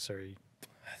rocks? Or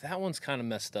That one's kind of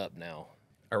messed up now.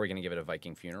 Are we going to give it a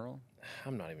Viking funeral?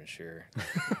 I'm not even sure.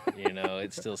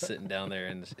 It's still sitting down there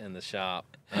in the shop.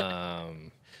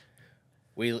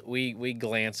 We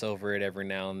glance over it every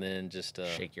now and then, just to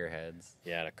Shake your heads.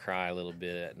 to cry a little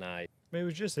bit at night. maybe it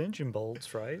was just engine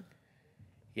bolts, right?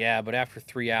 Yeah, but after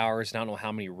 3 hours, and I don't know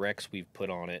how many wrecks we've put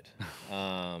on it.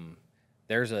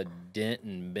 There's a dent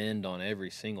and bend on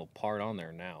every single part on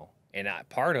there now, and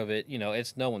part of it,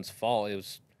 it's no one's fault. It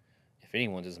was, if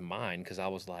anyone's, is mine, because I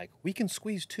was like, we can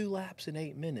squeeze 2 laps in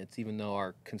 8 minutes, even though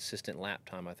our consistent lap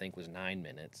time I think was 9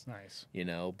 minutes. Nice.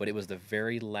 But it was the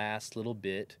very last little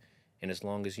bit. And as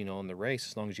long as, in the race,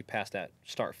 as long as you pass that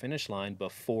start-finish line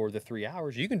before the 3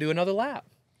 hours, you can do another lap.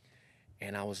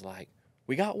 And I was like,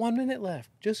 we got 1 minute left.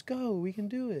 Just go. We can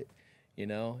do it.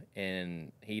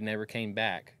 And he never came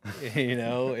back.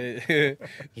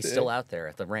 He's still out there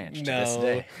at the ranch to this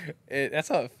day. That's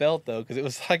how it felt, though, because it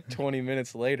was like 20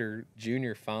 minutes later,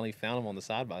 Junior finally found him on the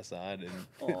side-by-side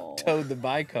and towed the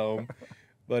bike home.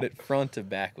 But it front to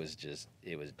back was just,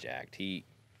 it was jacked. He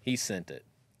sent it.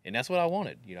 And that's what I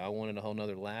wanted. I wanted a whole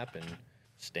nother lap, and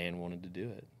Stan wanted to do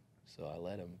it. So I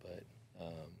let him. But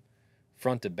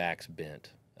front to back's bent.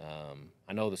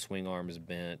 I know the swing arm is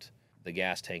bent. The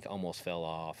gas tank almost fell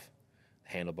off.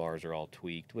 The handlebars are all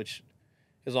tweaked, which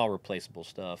is all replaceable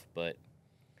stuff. But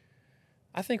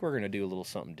I think we're going to do a little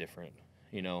something different.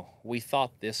 You know, we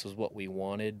thought this was what we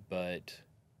wanted, but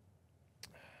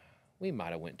we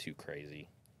might have went too crazy,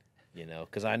 you know,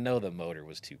 because I know the motor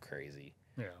was too crazy.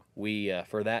 Yeah. We,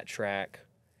 for that track,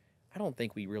 I don't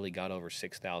think we really got over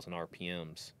 6,000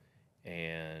 RPMs.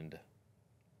 And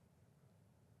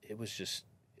it was just,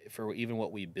 for even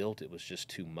what we built, it was just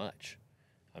too much.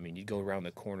 I mean, you'd go around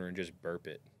the corner and just burp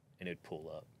it, and it'd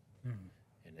pull up.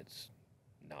 And it's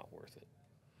not worth it.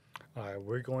 All right,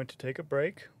 we're going to take a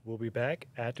break. We'll be back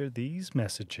after these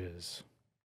messages.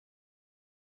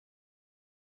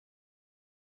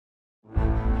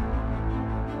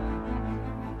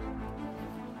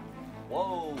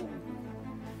 Whoa.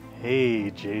 Hey,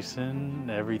 Jason,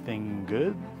 everything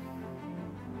good?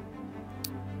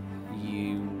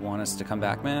 You want us to come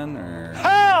back, man, or?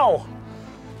 How?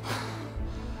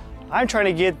 I'm trying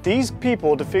to get these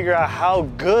people to figure out how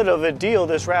good of a deal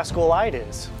this Rascal Light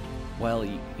is. Well,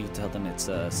 you tell them it's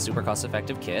a super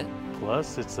cost-effective kit.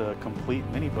 Plus, it's a complete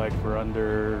mini bike for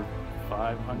under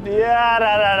 500. Yeah,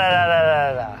 da, da, da,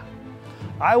 da, da, da.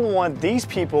 I want these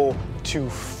people to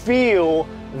feel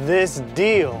this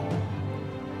deal.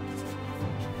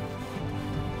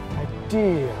 A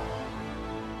deal.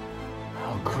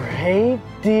 A great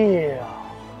deal.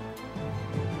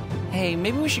 Hey,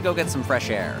 maybe we should go get some fresh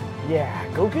air. Yeah,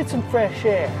 go get some fresh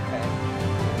air.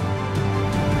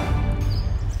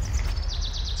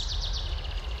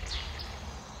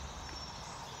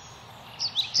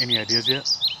 Any ideas yet?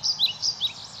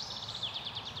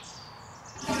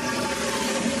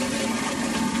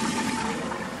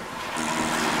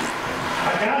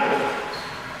 I got it.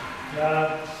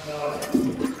 No.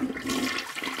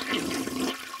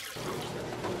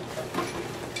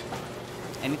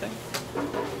 Anything?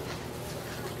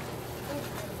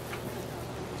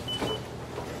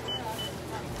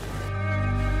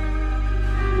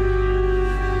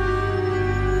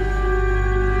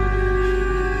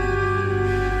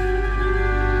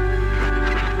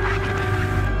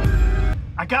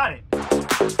 I got it.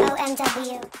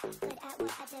 OMW. Good at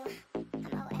what I do. I'm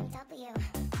OMW.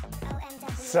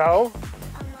 OMW. So,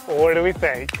 what do we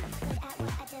think? Good at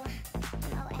what I do.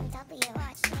 I'm OMW.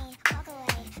 Watch me walk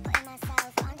away, putting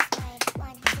myself on display.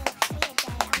 1, 2, 3 a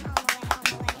day. I'm on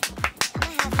my way.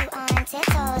 I'ma have you on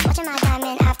tiptoes, watching my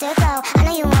diamond afterglow. I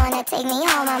know you wanna take me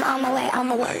home. I'm on my way.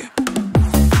 OMW.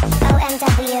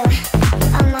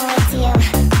 On my way to you.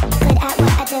 Good at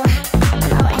what I do. I'm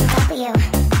OMW.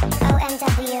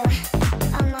 OMW.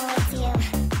 On my way to you.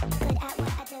 Good at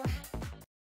what I do.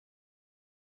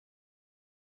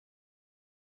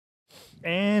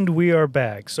 And we are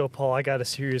back. So, Paul, I got a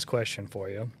serious question for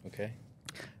you. Okay.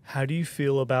 How do you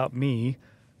feel about me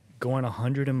going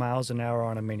 100 miles an hour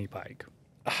on a mini bike?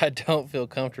 I don't feel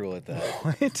comfortable with that.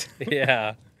 What?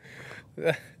 Yeah.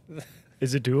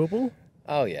 Is it doable?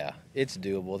 Oh, yeah. It's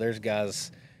doable. There's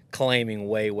guys claiming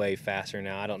way, way faster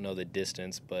now. I don't know the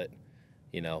distance, but,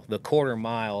 you know, the quarter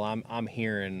mile, I'm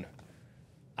hearing,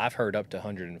 I've heard up to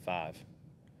 105.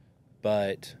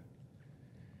 But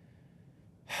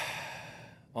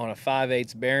on a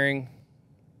 5/8 bearing,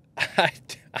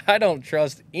 I don't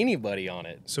trust anybody on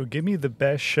it. So give me the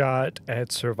best shot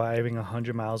at surviving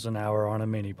 100 miles an hour on a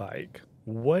mini bike.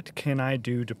 What can I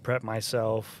do to prep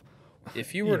myself?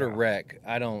 If you were to Yeah. wreck,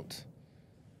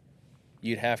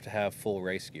 you'd have to have full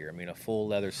race gear. I mean, a full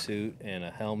leather suit and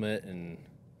a helmet, and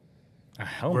A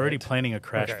helmet? We're already planning a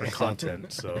crash Okay. for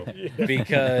content, so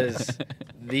because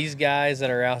these guys that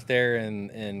are out there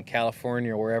in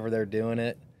California or wherever they're doing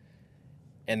it,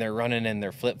 and they're running in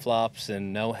their flip-flops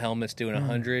and no helmets doing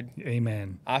 100,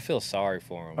 Amen. I feel sorry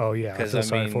for them. Oh, yeah. I feel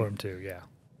sorry for him, too. Yeah.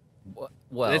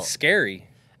 Well, It's scary.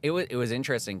 It was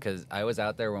interesting because I was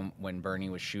out there when Bernie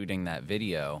was shooting that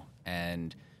video,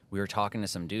 and we were talking to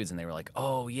some dudes, and they were like,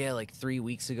 "Oh yeah, like 3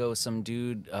 weeks ago, some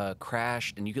dude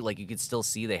crashed, and you could still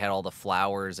see they had all the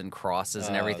flowers and crosses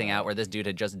and everything out where this dude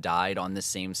had just died on this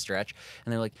same stretch."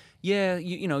 And they're like, "Yeah,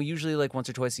 you know, usually like once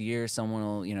or twice a year, someone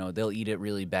will, they'll eat it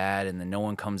really bad, and then no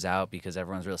one comes out because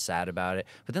everyone's real sad about it.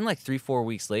 But then like 3-4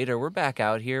 weeks later, we're back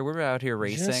out here,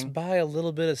 racing. Just buy a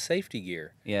little bit of safety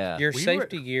gear. Yeah, Your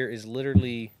safety gear is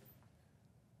literally,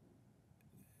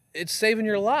 it's saving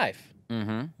your life.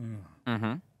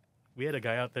 we had a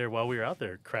guy out there while we were out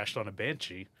there crashed on a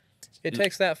Banshee. It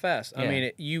takes that fast. I Yeah.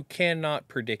 mean, you cannot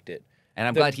predict it. And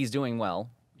I'm glad he's doing well.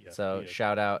 Yeah, So he is.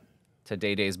 shout out to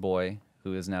Day Day's boy,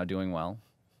 who is now doing well.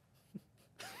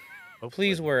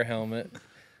 Please wear a helmet.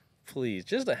 Please,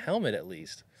 just a helmet at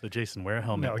least. So Jason, wear a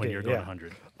helmet No, when okay, you're going yeah.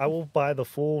 100. I will buy the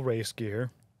full race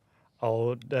gear.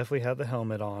 I'll definitely have the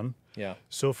helmet on. Yeah.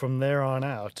 So from there on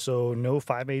out, so no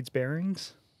 5/8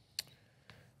 bearings?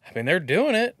 I mean, they're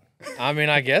doing it. I mean,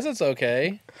 I guess it's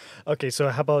okay. Okay, so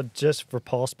how about just for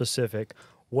Paul specific,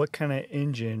 what kind of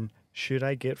engine should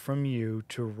I get from you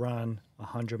to run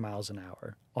 100 miles an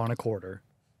hour on a quarter?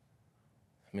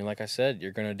 I mean, like I said,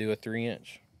 you're going to do a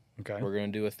 3-inch. Okay. We're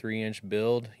going to do a 3-inch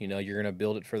build. You know, you're going to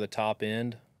build it for the top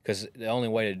end because the only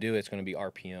way to do it's going to be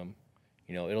RPM.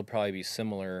 You know, it'll probably be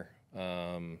similar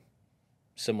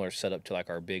setup to like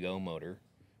our big O motor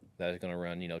that is going to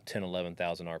run, 10,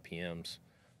 11,000 RPMs.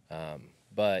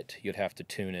 But you'd have to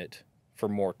tune it for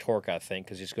more torque, I think,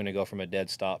 because it's going to go from a dead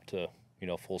stop to,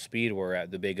 full speed, where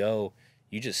at the big O,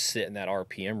 you just sit in that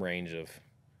RPM range of,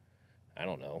 I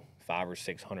don't know, 500 or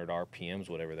 600 RPMs,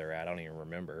 whatever they're at. I don't even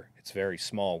remember. It's a very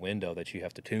small window that you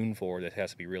have to tune for that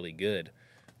has to be really good.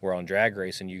 Where on drag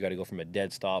racing, you got to go from a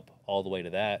dead stop all the way to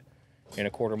that in a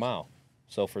quarter mile.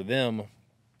 So for them,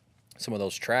 some of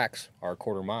those tracks are a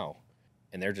quarter mile,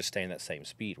 and they're just staying that same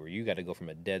speed, where you got to go from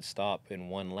a dead stop in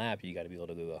one lap, you got to be able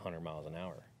to do 100 miles an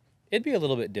hour. It'd be a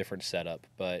little bit different setup,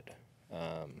 but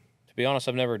to be honest,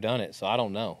 I've never done it, so I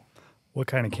don't know. What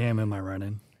kind of cam am I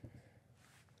running?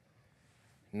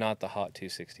 Not the Hot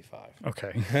 265.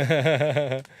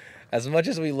 Okay. As much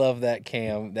as we love that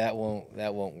cam, that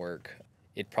won't work.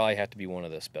 It'd probably have to be one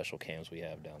of the special cams we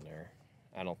have down there.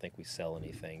 I don't think we sell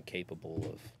anything capable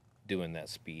of doing that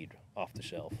speed off the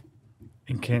shelf.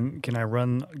 And can I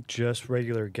run just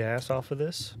regular gas off of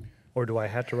this, or do I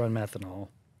have to run methanol?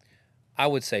 I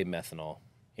would say methanol.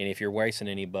 And if you're racing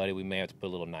anybody, we may have to put a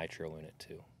little nitro in it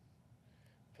too.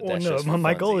 But Well, that's no, just for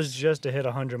my goal funsies. is just to hit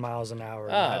 100 miles an hour,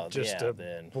 not just to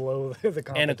then. blow the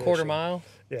competition. And a quarter mile?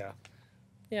 Yeah.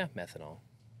 Yeah, methanol.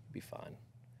 Be fine.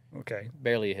 Okay.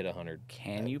 Barely hit 100.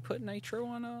 Can you put nitro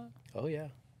on a? Oh, yeah.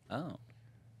 Oh,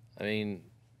 I mean,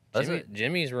 Does it?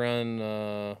 Jimmy's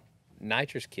run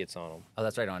nitrous kits on them. oh,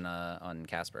 that's right on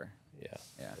Casper. Yeah.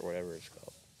 Yeah. Or whatever it's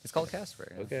called. It's called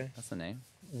Casper. Yeah. Okay. That's the name.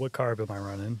 What carb am I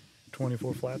running?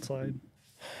 24 flat slide?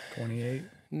 28?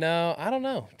 No, I don't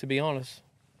know, to be honest.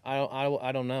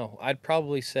 I don't know. I'd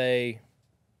probably say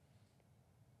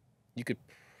you could.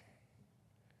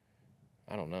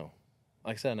 I don't know.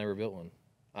 Like I said, I never built one.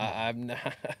 I'm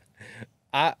not.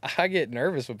 I get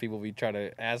nervous when people be trying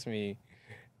to ask me,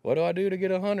 "What do I do to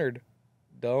get 100?"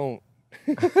 Don't.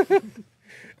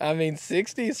 I mean,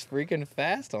 60 is freaking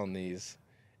fast on these.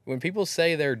 When people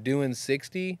say they're doing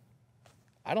 60,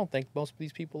 I don't think most of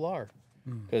these people are,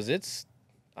 because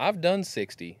I've done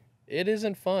 60. It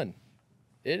isn't fun.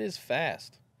 It is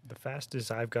fast. The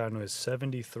fastest I've gotten was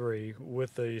 73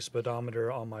 with the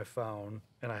speedometer on my phone,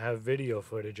 and I have video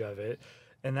footage of it,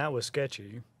 and that was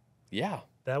sketchy. Yeah.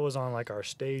 That was on like our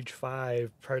Stage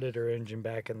 5 Predator engine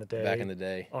back in the day. Back in the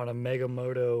day. On a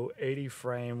Megamoto 80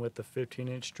 frame with the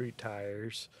 15-inch street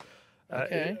tires.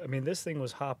 Okay. I mean, this thing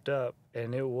was hopped up,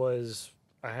 and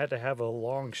I had to have a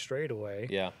long straightaway.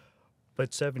 Yeah.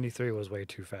 But 73 was way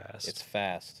too fast. It's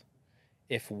fast.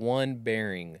 If one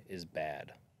bearing is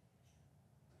bad,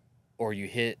 or you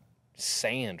hit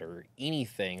sand or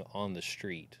anything on the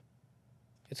street,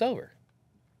 it's over.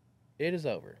 It is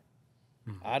over.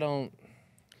 I don't.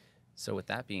 So with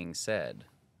that being said,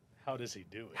 How does he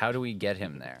do it? how do we get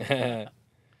him there?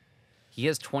 He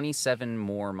has 27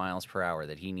 more miles per hour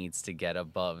that he needs to get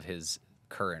above his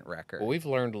current record. Well, we've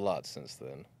learned a lot since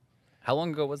then. How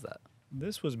long ago was that?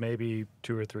 This was maybe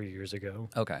 2 or 3 years ago.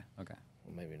 Okay. Well,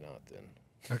 maybe not then.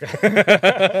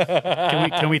 Okay.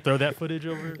 Can we throw that footage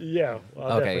over? Yeah.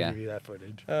 I'll Okay, definitely yeah. give you that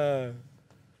footage.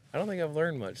 I don't think I've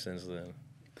learned much since then.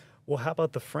 Well, how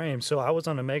about the frame? So I was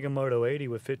on a Megamoto 80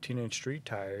 with 15-inch street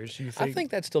tires. You think? I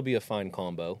think that'd still be a fine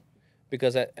combo,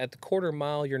 because at the quarter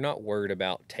mile, you're not worried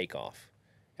about takeoff.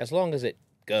 As long as it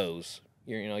goes,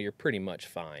 you're pretty much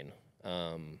fine.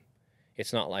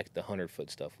 It's not like the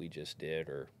 100-foot stuff we just did,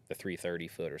 or the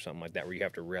 330-foot or something like that, where you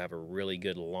have to have a really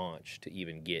good launch to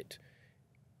even get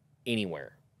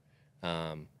anywhere.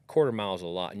 Quarter mile is a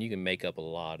lot, and you can make up a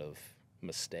lot of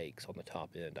mistakes on the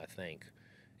top end, I think.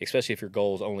 Especially if your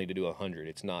goal is only to do 100.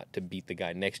 It's not to beat the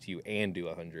guy next to you and do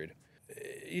 100.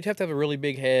 You'd have to have a really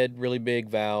big head, really big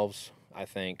valves, I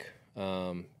think.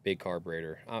 Big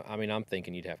carburetor. I mean, I'm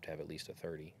thinking you'd have to have at least a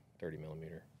 30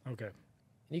 millimeter. Okay.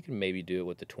 You can maybe do it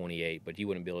with the 28, but you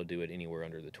wouldn't be able to do it anywhere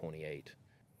under the 28.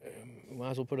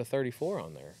 Might as well put a 34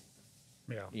 on there.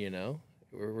 Yeah.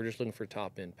 We're just looking for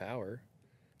top end power,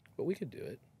 but we could do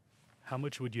it. How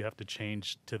much would you have to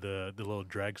change to the little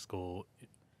drag skull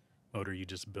motor you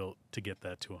just built to get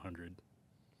that to 100?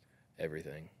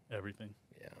 Everything. Everything.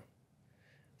 Yeah.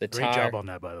 The Great job on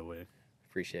that, by the way.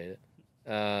 Appreciate it.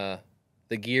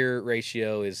 The gear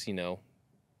ratio is,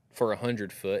 for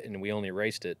 100 foot, and we only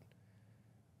raced it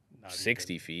Not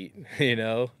 60 even. feet, you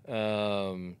know?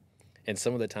 And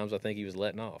some of the times I think he was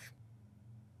letting off.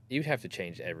 You'd have to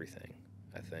change everything,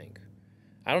 I think.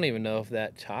 I don't even know if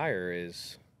that tire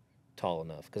is tall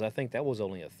enough, because I think that was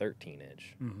only a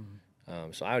 13-inch.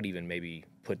 So I would even maybe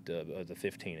put the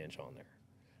 15-inch on there.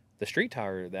 The street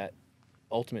tire, that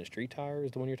Ultimate Street tire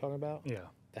is the one you're talking about? Yeah.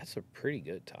 That's a pretty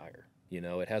good tire. You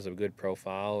know, it has a good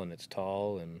profile, and it's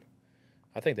tall, and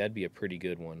I think that'd be a pretty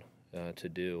good one to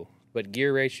do. But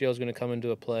gear ratio is going to come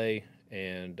into a play,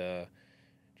 and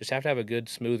just have to have a good,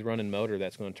 smooth running motor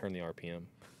that's going to turn the RPM.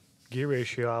 Gear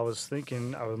ratio, I was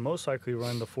thinking I would most likely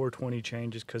run the 420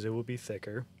 changes because it would be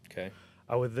thicker. Okay.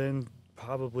 I would then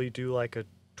probably do like a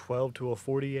 12 to a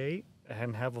 48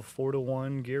 and have a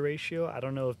 4-to-1 gear ratio. I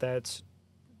don't know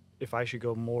if I should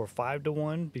go more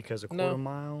 5-to-1 because a quarter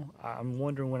mile. I'm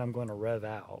wondering when I'm going to rev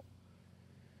out.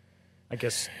 I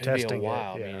guess It'd testing be a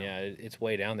while. it. I mean, yeah, it's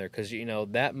way down there because, you know,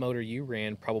 that motor you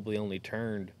ran probably only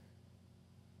turned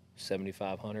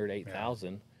 7,500,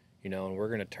 8,000, you know, and we're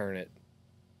going to turn it,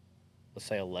 let's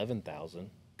say 11,000,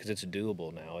 because it's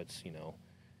doable now. It's, you know,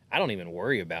 I don't even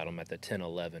worry about them at the 10,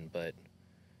 11, but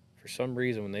for some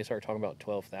reason when they start talking about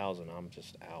 12,000, I'm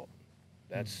just out.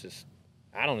 That's just,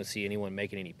 I don't see anyone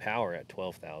making any power at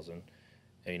 12,000.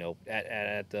 You know,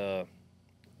 at the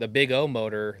Big O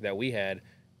motor that we had,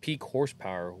 peak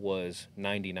horsepower was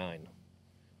 99.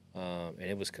 And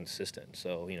it was consistent.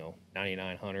 So, you know,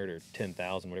 9,900 or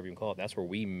 10,000, whatever you can call it, that's where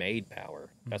we made power.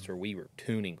 That's where we were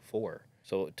tuning for.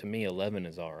 So to me, 11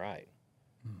 is all right.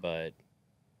 But,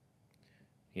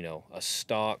 you know, a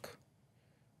stock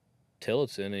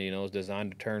Tillotson, you know, is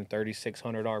designed to turn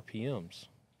 3,600 RPMs.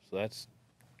 So that's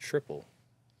triple.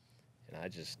 And I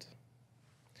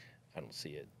don't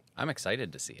see it. I'm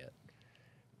excited to see it.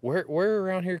 Where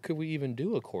around here could we even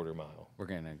do a quarter mile? We're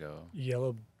gonna go.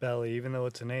 Yellow Belly, even though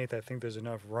it's an eighth, I think there's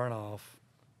enough runoff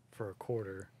for a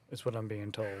quarter. Is what I'm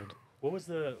being told. What was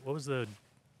the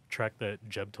track that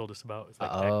Jeb told us about? It's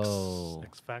like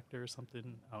X Factor or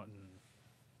something out in.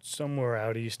 Somewhere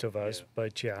out east of us, Yeah.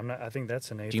 but yeah, I think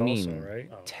that's an eighth Do you also, mean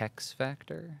right? Tex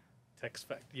Factor? Tex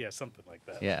Factor, yeah, something like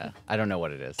that. Yeah, I don't know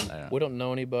what it is. I don't. We don't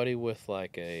know anybody with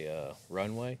like a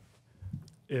runway.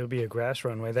 It'll be a grass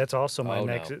runway. That's also my Oh,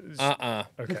 next. no.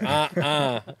 Okay.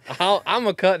 I'm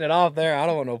a cutting it off there. I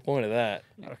don't want no point of that.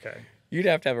 Okay. You'd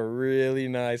have to have a really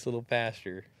nice little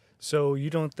pasture. So you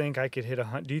don't think I could hit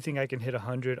do you think I can hit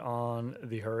 100 on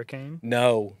the Hurricane?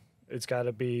 No. It's got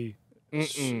to be.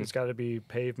 It's got to be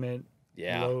pavement.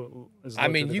 Yeah. Low I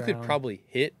to mean, the you could ground. probably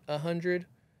hit 100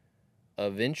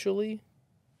 eventually,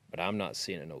 but I'm not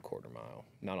seeing it no quarter mile.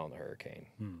 Not on the Hurricane.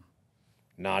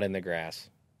 Not in the grass.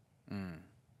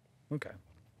 Okay.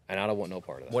 And I don't want no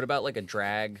part of that. What about like a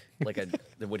drag? Like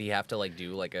would he have to like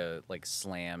do like a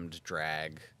slammed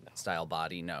drag style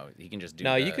body? No, he can just do.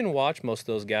 No, you can watch most of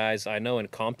those guys. I know in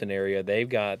Compton area, they've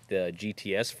got the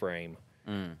GTS frame,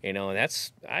 you know, and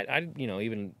that's, I you know,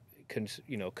 even,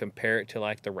 compare it to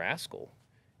like the Rascal.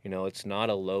 You know, it's not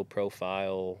a low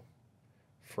profile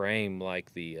frame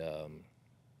like the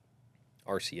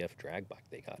RCF drag bike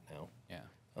they got now. Yeah.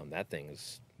 That thing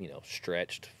is, you know,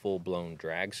 stretched, full blown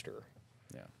dragster.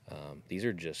 Yeah. These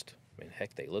are just, I mean,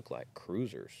 heck, they look like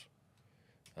cruisers.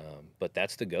 But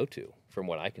that's the go-to from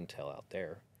what I can tell out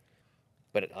there.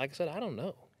 But like I said, I don't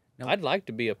know. No. I'd like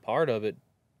to be a part of it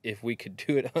if we could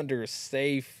do it under a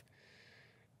safe.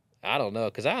 I don't know,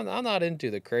 because I'm not into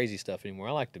the crazy stuff anymore.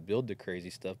 I like to build the crazy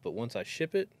stuff, but once I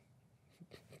ship it,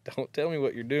 don't tell me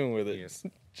what you're doing with it.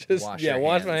 Just wash your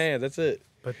wash my hands. hands. That's it.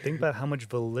 But think about how much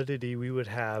validity we would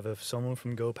have if someone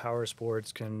from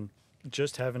GoPowerSports can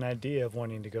just have an idea of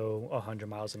wanting to go 100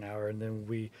 miles an hour, and then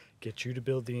we get you to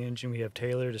build the engine. We have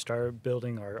Taylor to start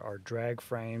building our drag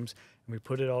frames, and we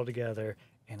put it all together,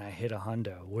 and I hit a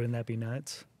hundo. Wouldn't that be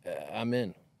nuts? I'm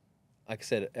in. Like I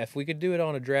said, if we could do it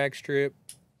on a drag strip,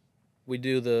 we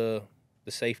do the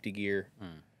safety gear.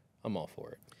 I'm all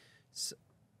for it.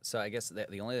 So I guess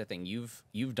the only other thing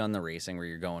you've done the racing where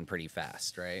you're going pretty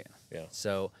fast, right? Yeah.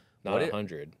 So Not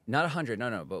 100. Not 100,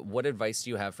 no. But what advice do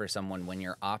you have for someone when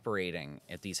you're operating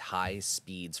at these high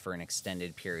speeds for an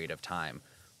extended period of time?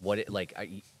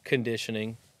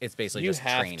 Conditioning. It's basically You just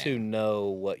have training. to know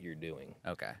what you're doing.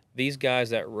 Okay. These guys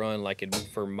that run,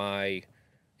 for my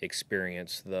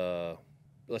experience,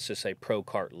 let's just say pro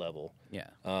kart level. Yeah.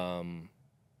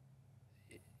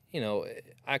 You know,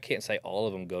 I can't say all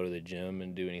of them go to the gym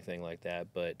and do anything like that,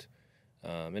 but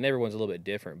and everyone's a little bit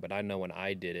different. But I know when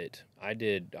I did it, I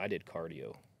did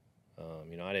cardio.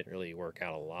 You know, I didn't really work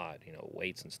out a lot, you know,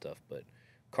 weights and stuff, but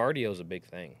cardio is a big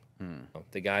thing.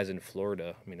 The guys in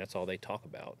Florida, I mean, that's all they talk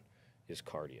about is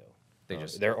cardio.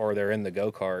 they're in the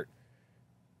go-kart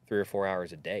 3 or 4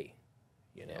 hours a day,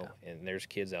 you know. And there's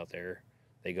kids out there,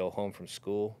 they go home from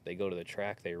school, they go to the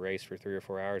track, they race for 3 or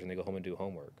 4 hours, and they go home and do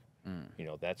homework. You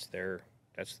know, that's their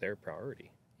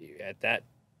priority. At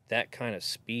that kind of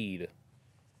speed,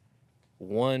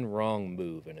 one wrong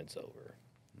move and it's over.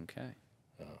 Okay.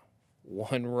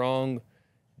 One wrong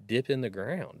dip in the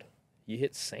ground, you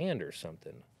hit sand or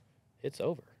something, it's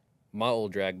over. My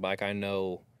old drag bike, I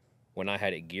know when I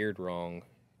had it geared wrong,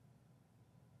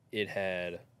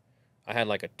 I had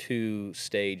like a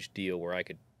 2-stage deal where I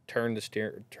could turn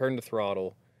the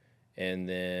throttle, and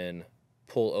then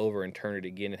pull over and turn it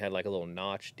again. It had like a little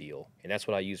notch deal, and that's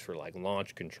what I used for like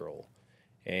launch control.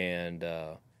 And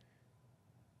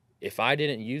if I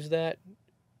didn't use that,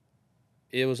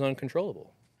 it was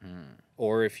uncontrollable.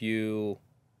 Or if you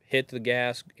hit the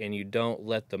gas and you don't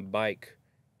let the bike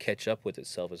catch up with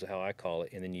itself, is how I call it,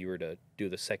 and then you were to do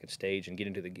the second stage and get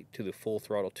into the full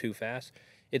throttle too fast,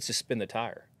 it's to spin the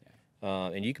tire.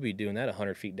 And you could be doing that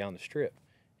 100 feet down the strip.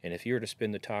 And if you were to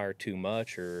spin the tire too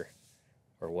much or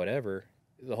whatever,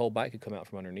 the whole bike could come out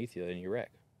from underneath you and you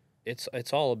wreck.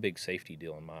 It's all a big safety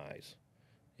deal in my eyes.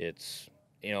 It's,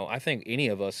 you know, I think any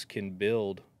of us can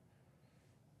build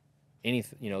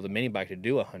the mini bike to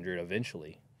do 100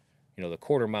 eventually. You know, the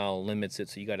quarter mile limits it,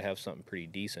 so you got to have something pretty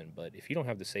decent. But if you don't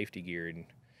have the safety gear, and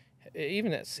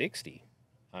even at 60,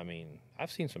 I mean,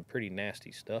 I've seen some pretty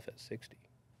nasty stuff at 60.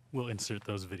 We'll insert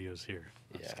those videos here.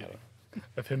 I'm just kidding.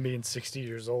 Of him being 60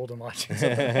 years old and watching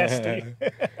something nasty.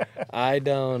 I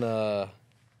don't know.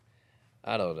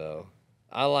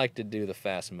 I like to do the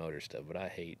fast motor stuff, but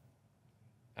I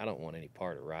don't want any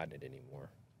part of riding it anymore.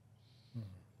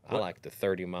 I like the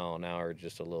 30 mile an hour,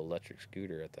 just a little electric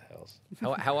scooter at the house.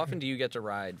 How often do you get to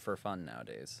ride for fun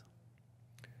nowadays?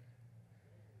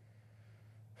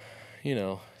 You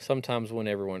know, sometimes when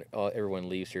everyone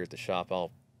leaves here at the shop,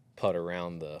 I'll putt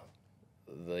around the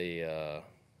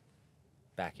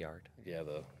Backyard. Yeah,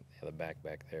 the back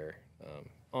there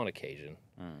on occasion.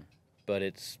 But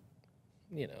it's,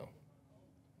 you know,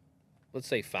 let's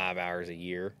say 5 hours a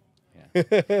year.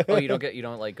 Yeah. Oh, you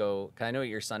don't like go. 'Cause I know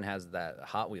your son has that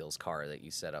Hot Wheels car that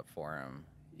you set up for him.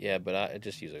 Yeah, but I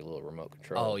just use a little remote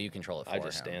control. Oh, you control it for him. I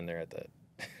just stand there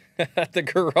at the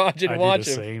garage and watch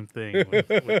him. I do the same thing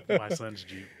with my son's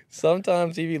Jeep.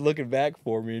 Sometimes he'd be looking back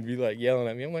for me and be like yelling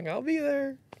at me. I'm like, I'll be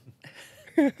there.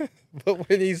 But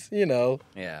when he's,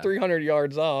 300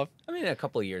 yards off. I mean, in a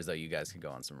couple of years though, you guys could go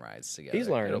on some rides together. He's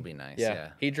learning. It'll be nice.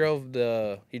 Yeah. He drove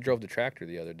the tractor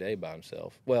the other day by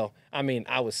himself. Well, I mean,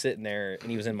 I was sitting there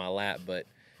and he was in my lap, but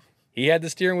he had the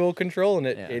steering wheel controlling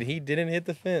it and he didn't hit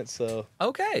the fence. So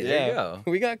okay, there you go.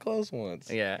 We got close once.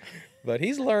 Yeah. But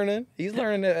he's learning. He's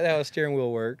learning how a steering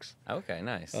wheel works. Okay,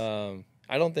 nice.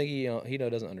 I don't think he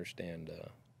doesn't understand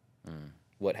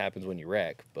what happens when you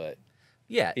wreck, but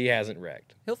yeah, he hasn't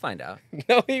wrecked. He'll find out.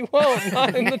 No, he won't.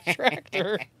 Not in the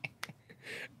tractor.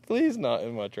 Please, not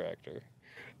in my tractor.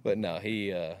 But no,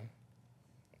 I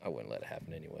wouldn't let it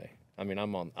happen anyway. I mean,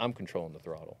 I'm controlling the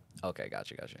throttle. Okay,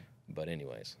 gotcha. But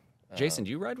anyways, Jason,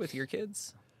 do you ride with your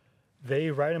kids? They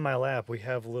ride in my lap. We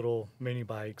have little mini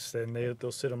bikes, and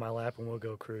they'll sit on my lap, and we'll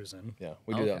go cruising. Yeah,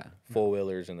 we do that.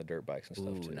 4-wheelers and the dirt bikes and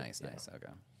stuff too. Nice.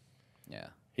 Okay. Yeah.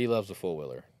 He loves the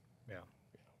 4-wheeler. Yeah.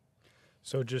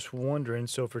 So just wondering,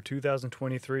 so for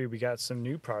 2023, we got some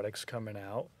new products coming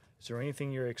out. Is there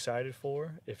anything you're excited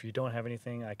for? If you don't have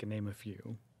anything, I can name a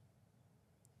few.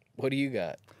 What do you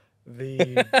got?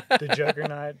 The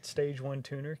Juggernaut Stage 1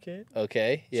 tuner kit.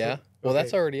 Okay, yeah. Well,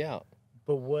 that's already out.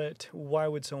 But why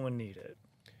would someone need it?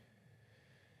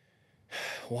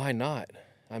 Why not?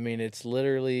 I mean, it's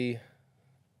literally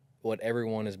what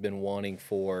everyone has been wanting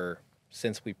for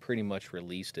since we pretty much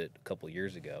released it a couple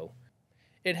years ago.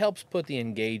 It helps put the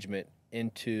engagement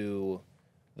into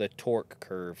the torque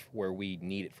curve where we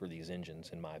need it for these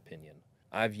engines, in my opinion.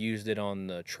 I've used it on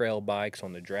the trail bikes,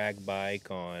 on the drag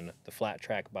bike, on the flat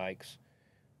track bikes.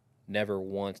 Never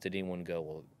once did anyone go,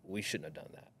 well, we shouldn't have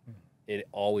done that. It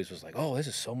always was like, oh, this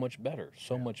is so much better,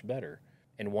 much better.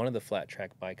 And one of the flat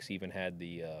track bikes even had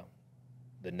the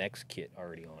Next kit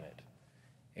already on it.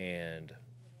 And,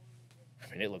 I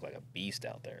mean, it looked like a beast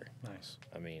out there. Nice.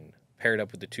 I mean, paired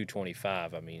up with the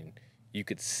 225, I mean, you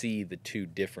could see the two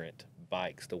different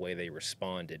bikes, the way they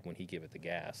responded when he gave it the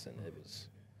gas, and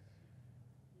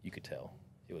you could tell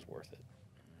it was worth it.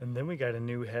 And then we got a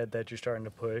new head that you're starting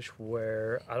to push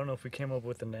where I don't know if we came up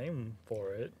with a name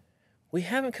for it. We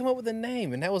haven't come up with a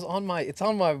name, and that was it's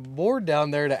on my board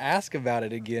down there to ask about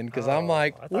it again, because I'm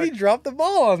like, we dropped the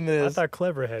ball on this. I thought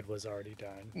Cleverhead was already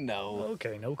done. No.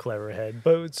 Okay, no Cleverhead.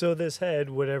 But so this head,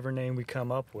 whatever name we come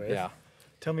up with,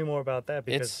 Tell me more about that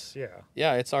because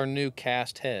Yeah, it's our new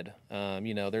cast head.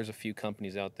 There's a few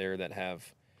companies out there that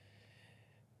have,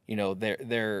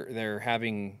 they're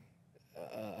having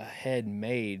a head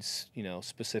made,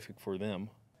 specific for them.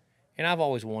 And I've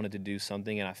always wanted to do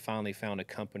something, and I finally found a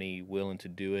company willing to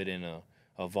do it in a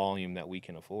volume that we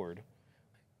can afford.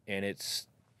 And it's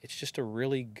just a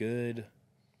really good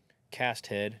cast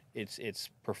head. It's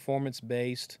performance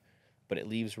based, but it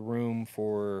leaves room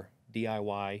for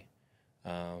DIY.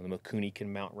 The Mikuni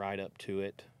can mount right up to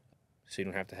it, so you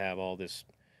don't have to have all this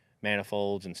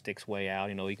manifolds and sticks way out.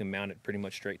 You can mount it pretty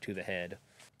much straight to the head,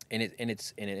 and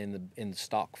it's in the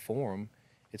stock form,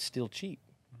 it's still cheap.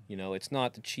 It's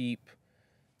not the cheap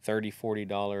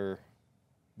 $30-$40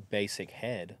 basic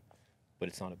head, but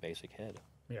it's not a basic head.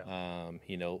 Yeah.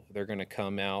 They're going to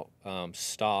come out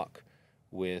stock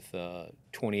with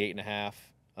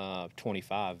 28.5,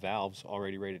 25 valves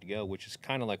already ready to go, which is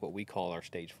kind of like what we call our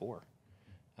stage 4.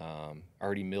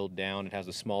 Already milled down. It has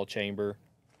a small chamber,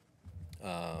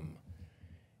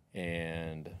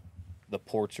 and the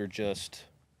ports are just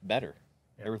better.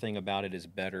 Yeah. Everything about it is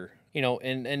better.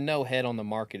 And no head on the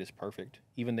market is perfect.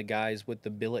 Even the guys with the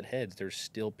billet heads, there's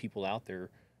still people out there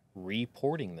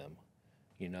reporting them.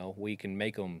 We can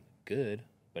make them good,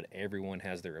 but everyone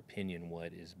has their opinion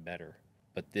what is better.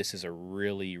 But this is a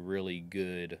really, really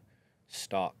good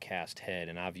stock cast head,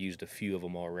 and I've used a few of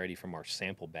them already from our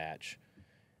sample batch,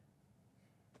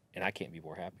 and I can't be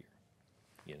more happier.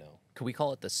 Could we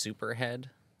call it the super head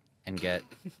and get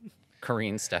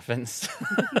Corrine Steffens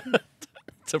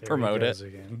to promote it?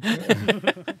 Again.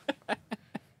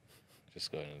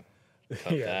 Just go ahead and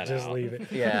cut that just out. leave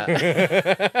it.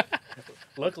 Yeah.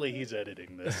 Luckily, he's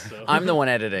editing this. So. I'm the one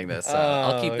editing this, so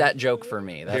I'll keep that joke for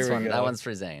me. Here we go. That one's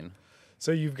for Zane.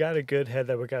 So you've got a good head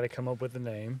that we got to come up with a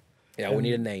name. Yeah, we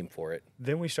need a name for it.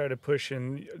 Then we started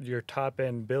pushing your top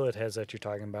end billet heads that you're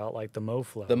talking about, like the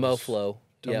MoFlow. The MoFlow.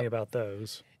 Tell me about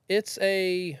those. It's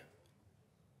I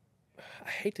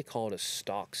hate to call it a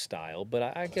stock style,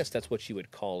 but I guess that's what you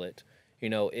would call it.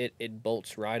 It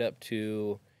bolts right up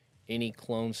to any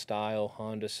clone style,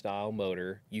 Honda style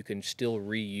motor. You can still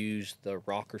reuse the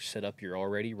rocker setup you're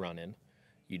already running.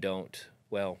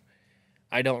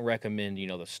 I don't recommend,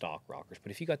 the stock rockers,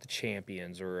 but if you got the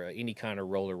Champions or any kind of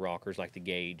roller rockers like the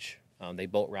Gauge, they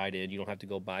bolt right in. You don't have to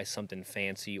go buy something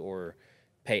fancy or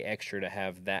pay extra to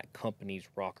have that company's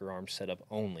rocker arm set up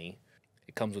only.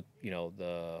 It comes with,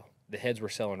 the heads we're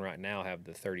selling right now have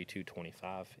the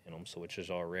 3225 in them, so which is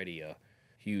already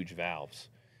huge valves.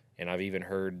 And I've even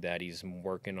heard that he's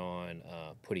working on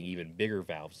putting even bigger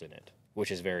valves in it,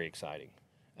 which is very exciting.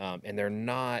 And they're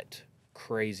not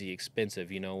crazy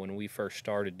expensive. When we first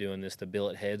started doing this, the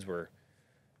billet heads were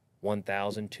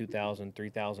 $1,000, $2,000,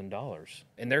 $3,000.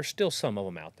 And there's still some of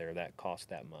them out there that cost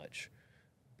that much.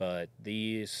 But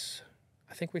these,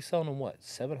 I think we're selling them,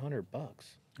 $700?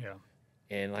 Yeah.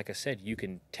 And like I said, you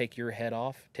can take your head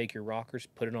off, take your rockers,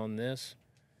 put it on this.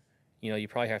 You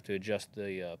probably have to adjust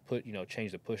the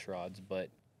change the push rods, but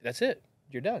that's it.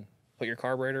 You're done. Put your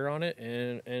carburetor on it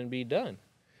and be done.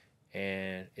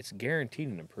 And it's guaranteed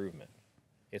an improvement.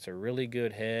 It's a really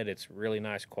good head. It's really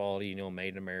nice quality,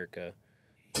 made in America.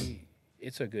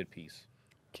 It's a good piece.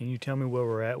 Can you tell me where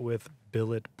we're at with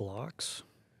billet blocks?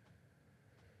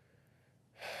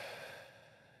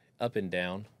 Up and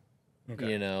down.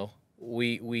 Okay.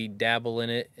 We dabble in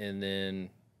it, and then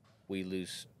we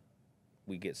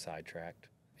get sidetracked.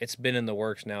 It's been in the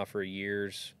works now for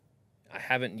years. I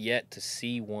haven't yet to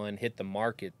see one hit the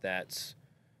market that's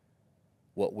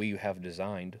what we have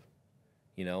designed,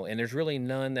 and there's really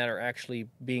none that are actually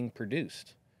being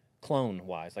produced clone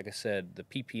wise. Like I said, the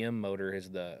PPM motor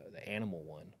is the animal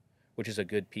one, which is a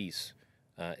good piece,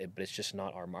 but it's just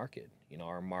not our market.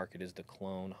 Our market is the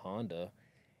clone Honda,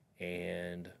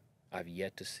 and I've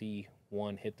yet to see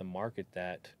one hit the market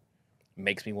that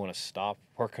makes me want to stop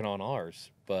working on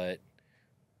ours, but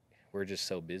we're just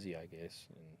so busy, I guess,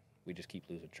 and we just keep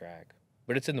losing track.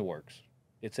 But it's in the works.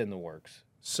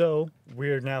 So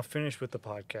we're now finished with the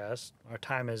podcast. Our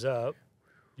time is up.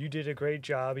 You did a great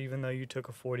job, even though you took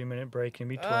a 40-minute break in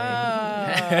between.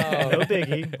 No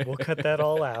biggie. We'll cut that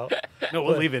all out. No,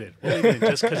 we'll leave it in. We'll leave it in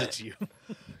just because it's you.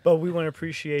 But we want to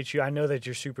appreciate you. I know that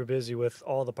you're super busy with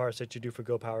all the parts that you do for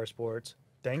GoPowerSports.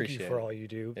 Thank you for all you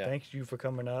do. Yeah. Thank you for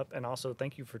coming up. And also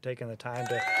thank you for taking the time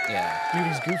to do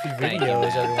these goofy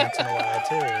videos every once in a while,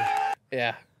 too.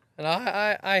 Yeah. And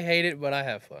I hate it, but I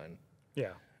have fun.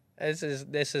 Yeah.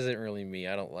 This isn't really me.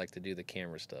 I don't like to do the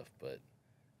camera stuff, but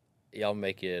y'all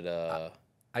make it.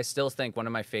 I still think one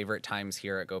of my favorite times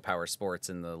here at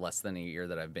GoPowerSports in the less than a year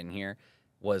that I've been here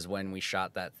was when we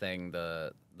shot that thing,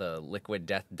 the Liquid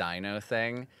Death Dyno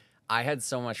thing. I had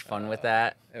so much fun with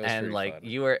that, it was and pretty like fun.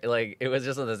 you were like, it was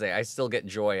just what to say. I still get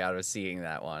joy out of seeing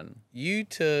that one. You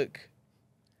took.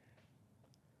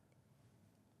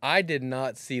 I did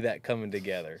not see that coming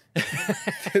together.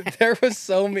 There was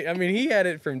so many. I mean, he had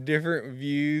it from different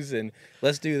views, and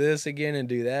let's do this again and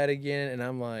do that again, and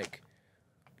I'm like,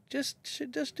 just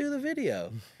do the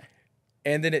video.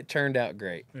 And then it turned out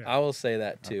great. Yeah. I will say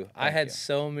that too. I thank had you.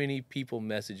 so many people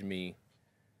message me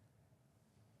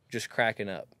just cracking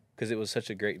up because it was such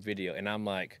a great video, and I'm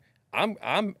like,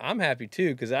 I'm happy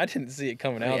too because I didn't see it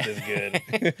coming out this good.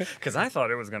 Because I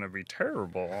thought it was going to be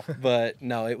terrible. But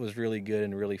no, it was really good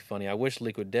and really funny. I wish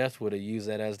Liquid Death would have used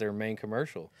that as their main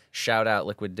commercial. Shout out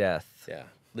Liquid Death. Yeah,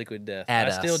 Liquid Death. Add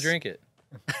I still us. drink it.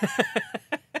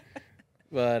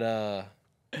 But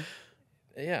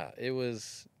yeah, it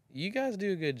was. You guys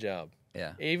do a good job.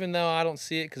 Yeah. Even though I don't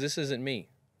see it because this isn't me.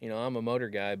 You know, I'm a motor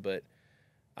guy, but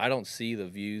I don't see the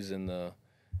views and the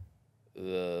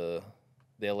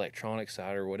electronic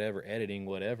side or whatever, editing,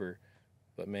 whatever.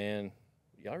 But man,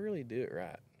 y'all really do it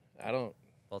right. I don't.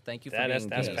 Well, thank you for That's being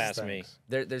that's game. past me.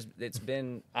 It's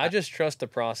been. I just trust the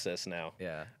process now.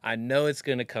 Yeah. I know it's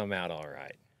gonna come out all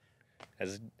right.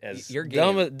 As Your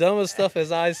dumb as stuff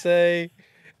as I say,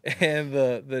 and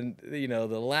the you know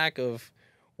the lack of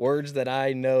words that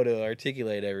I know to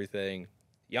articulate everything,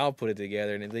 y'all put it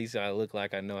together, and at least I look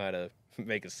like I know how to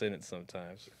make a sentence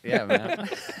sometimes. Yeah, man.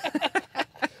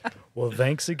 Well,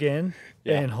 thanks again.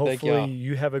 Yeah, and thank y'all. hopefully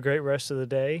you have a great rest of the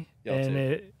day. Y'all and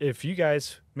too. if you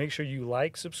guys make sure you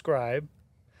like, subscribe.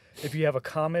 If you have a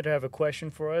comment or have a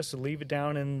question for us, leave it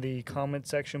down in the comment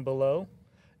section below.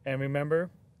 And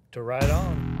remember to ride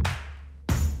on.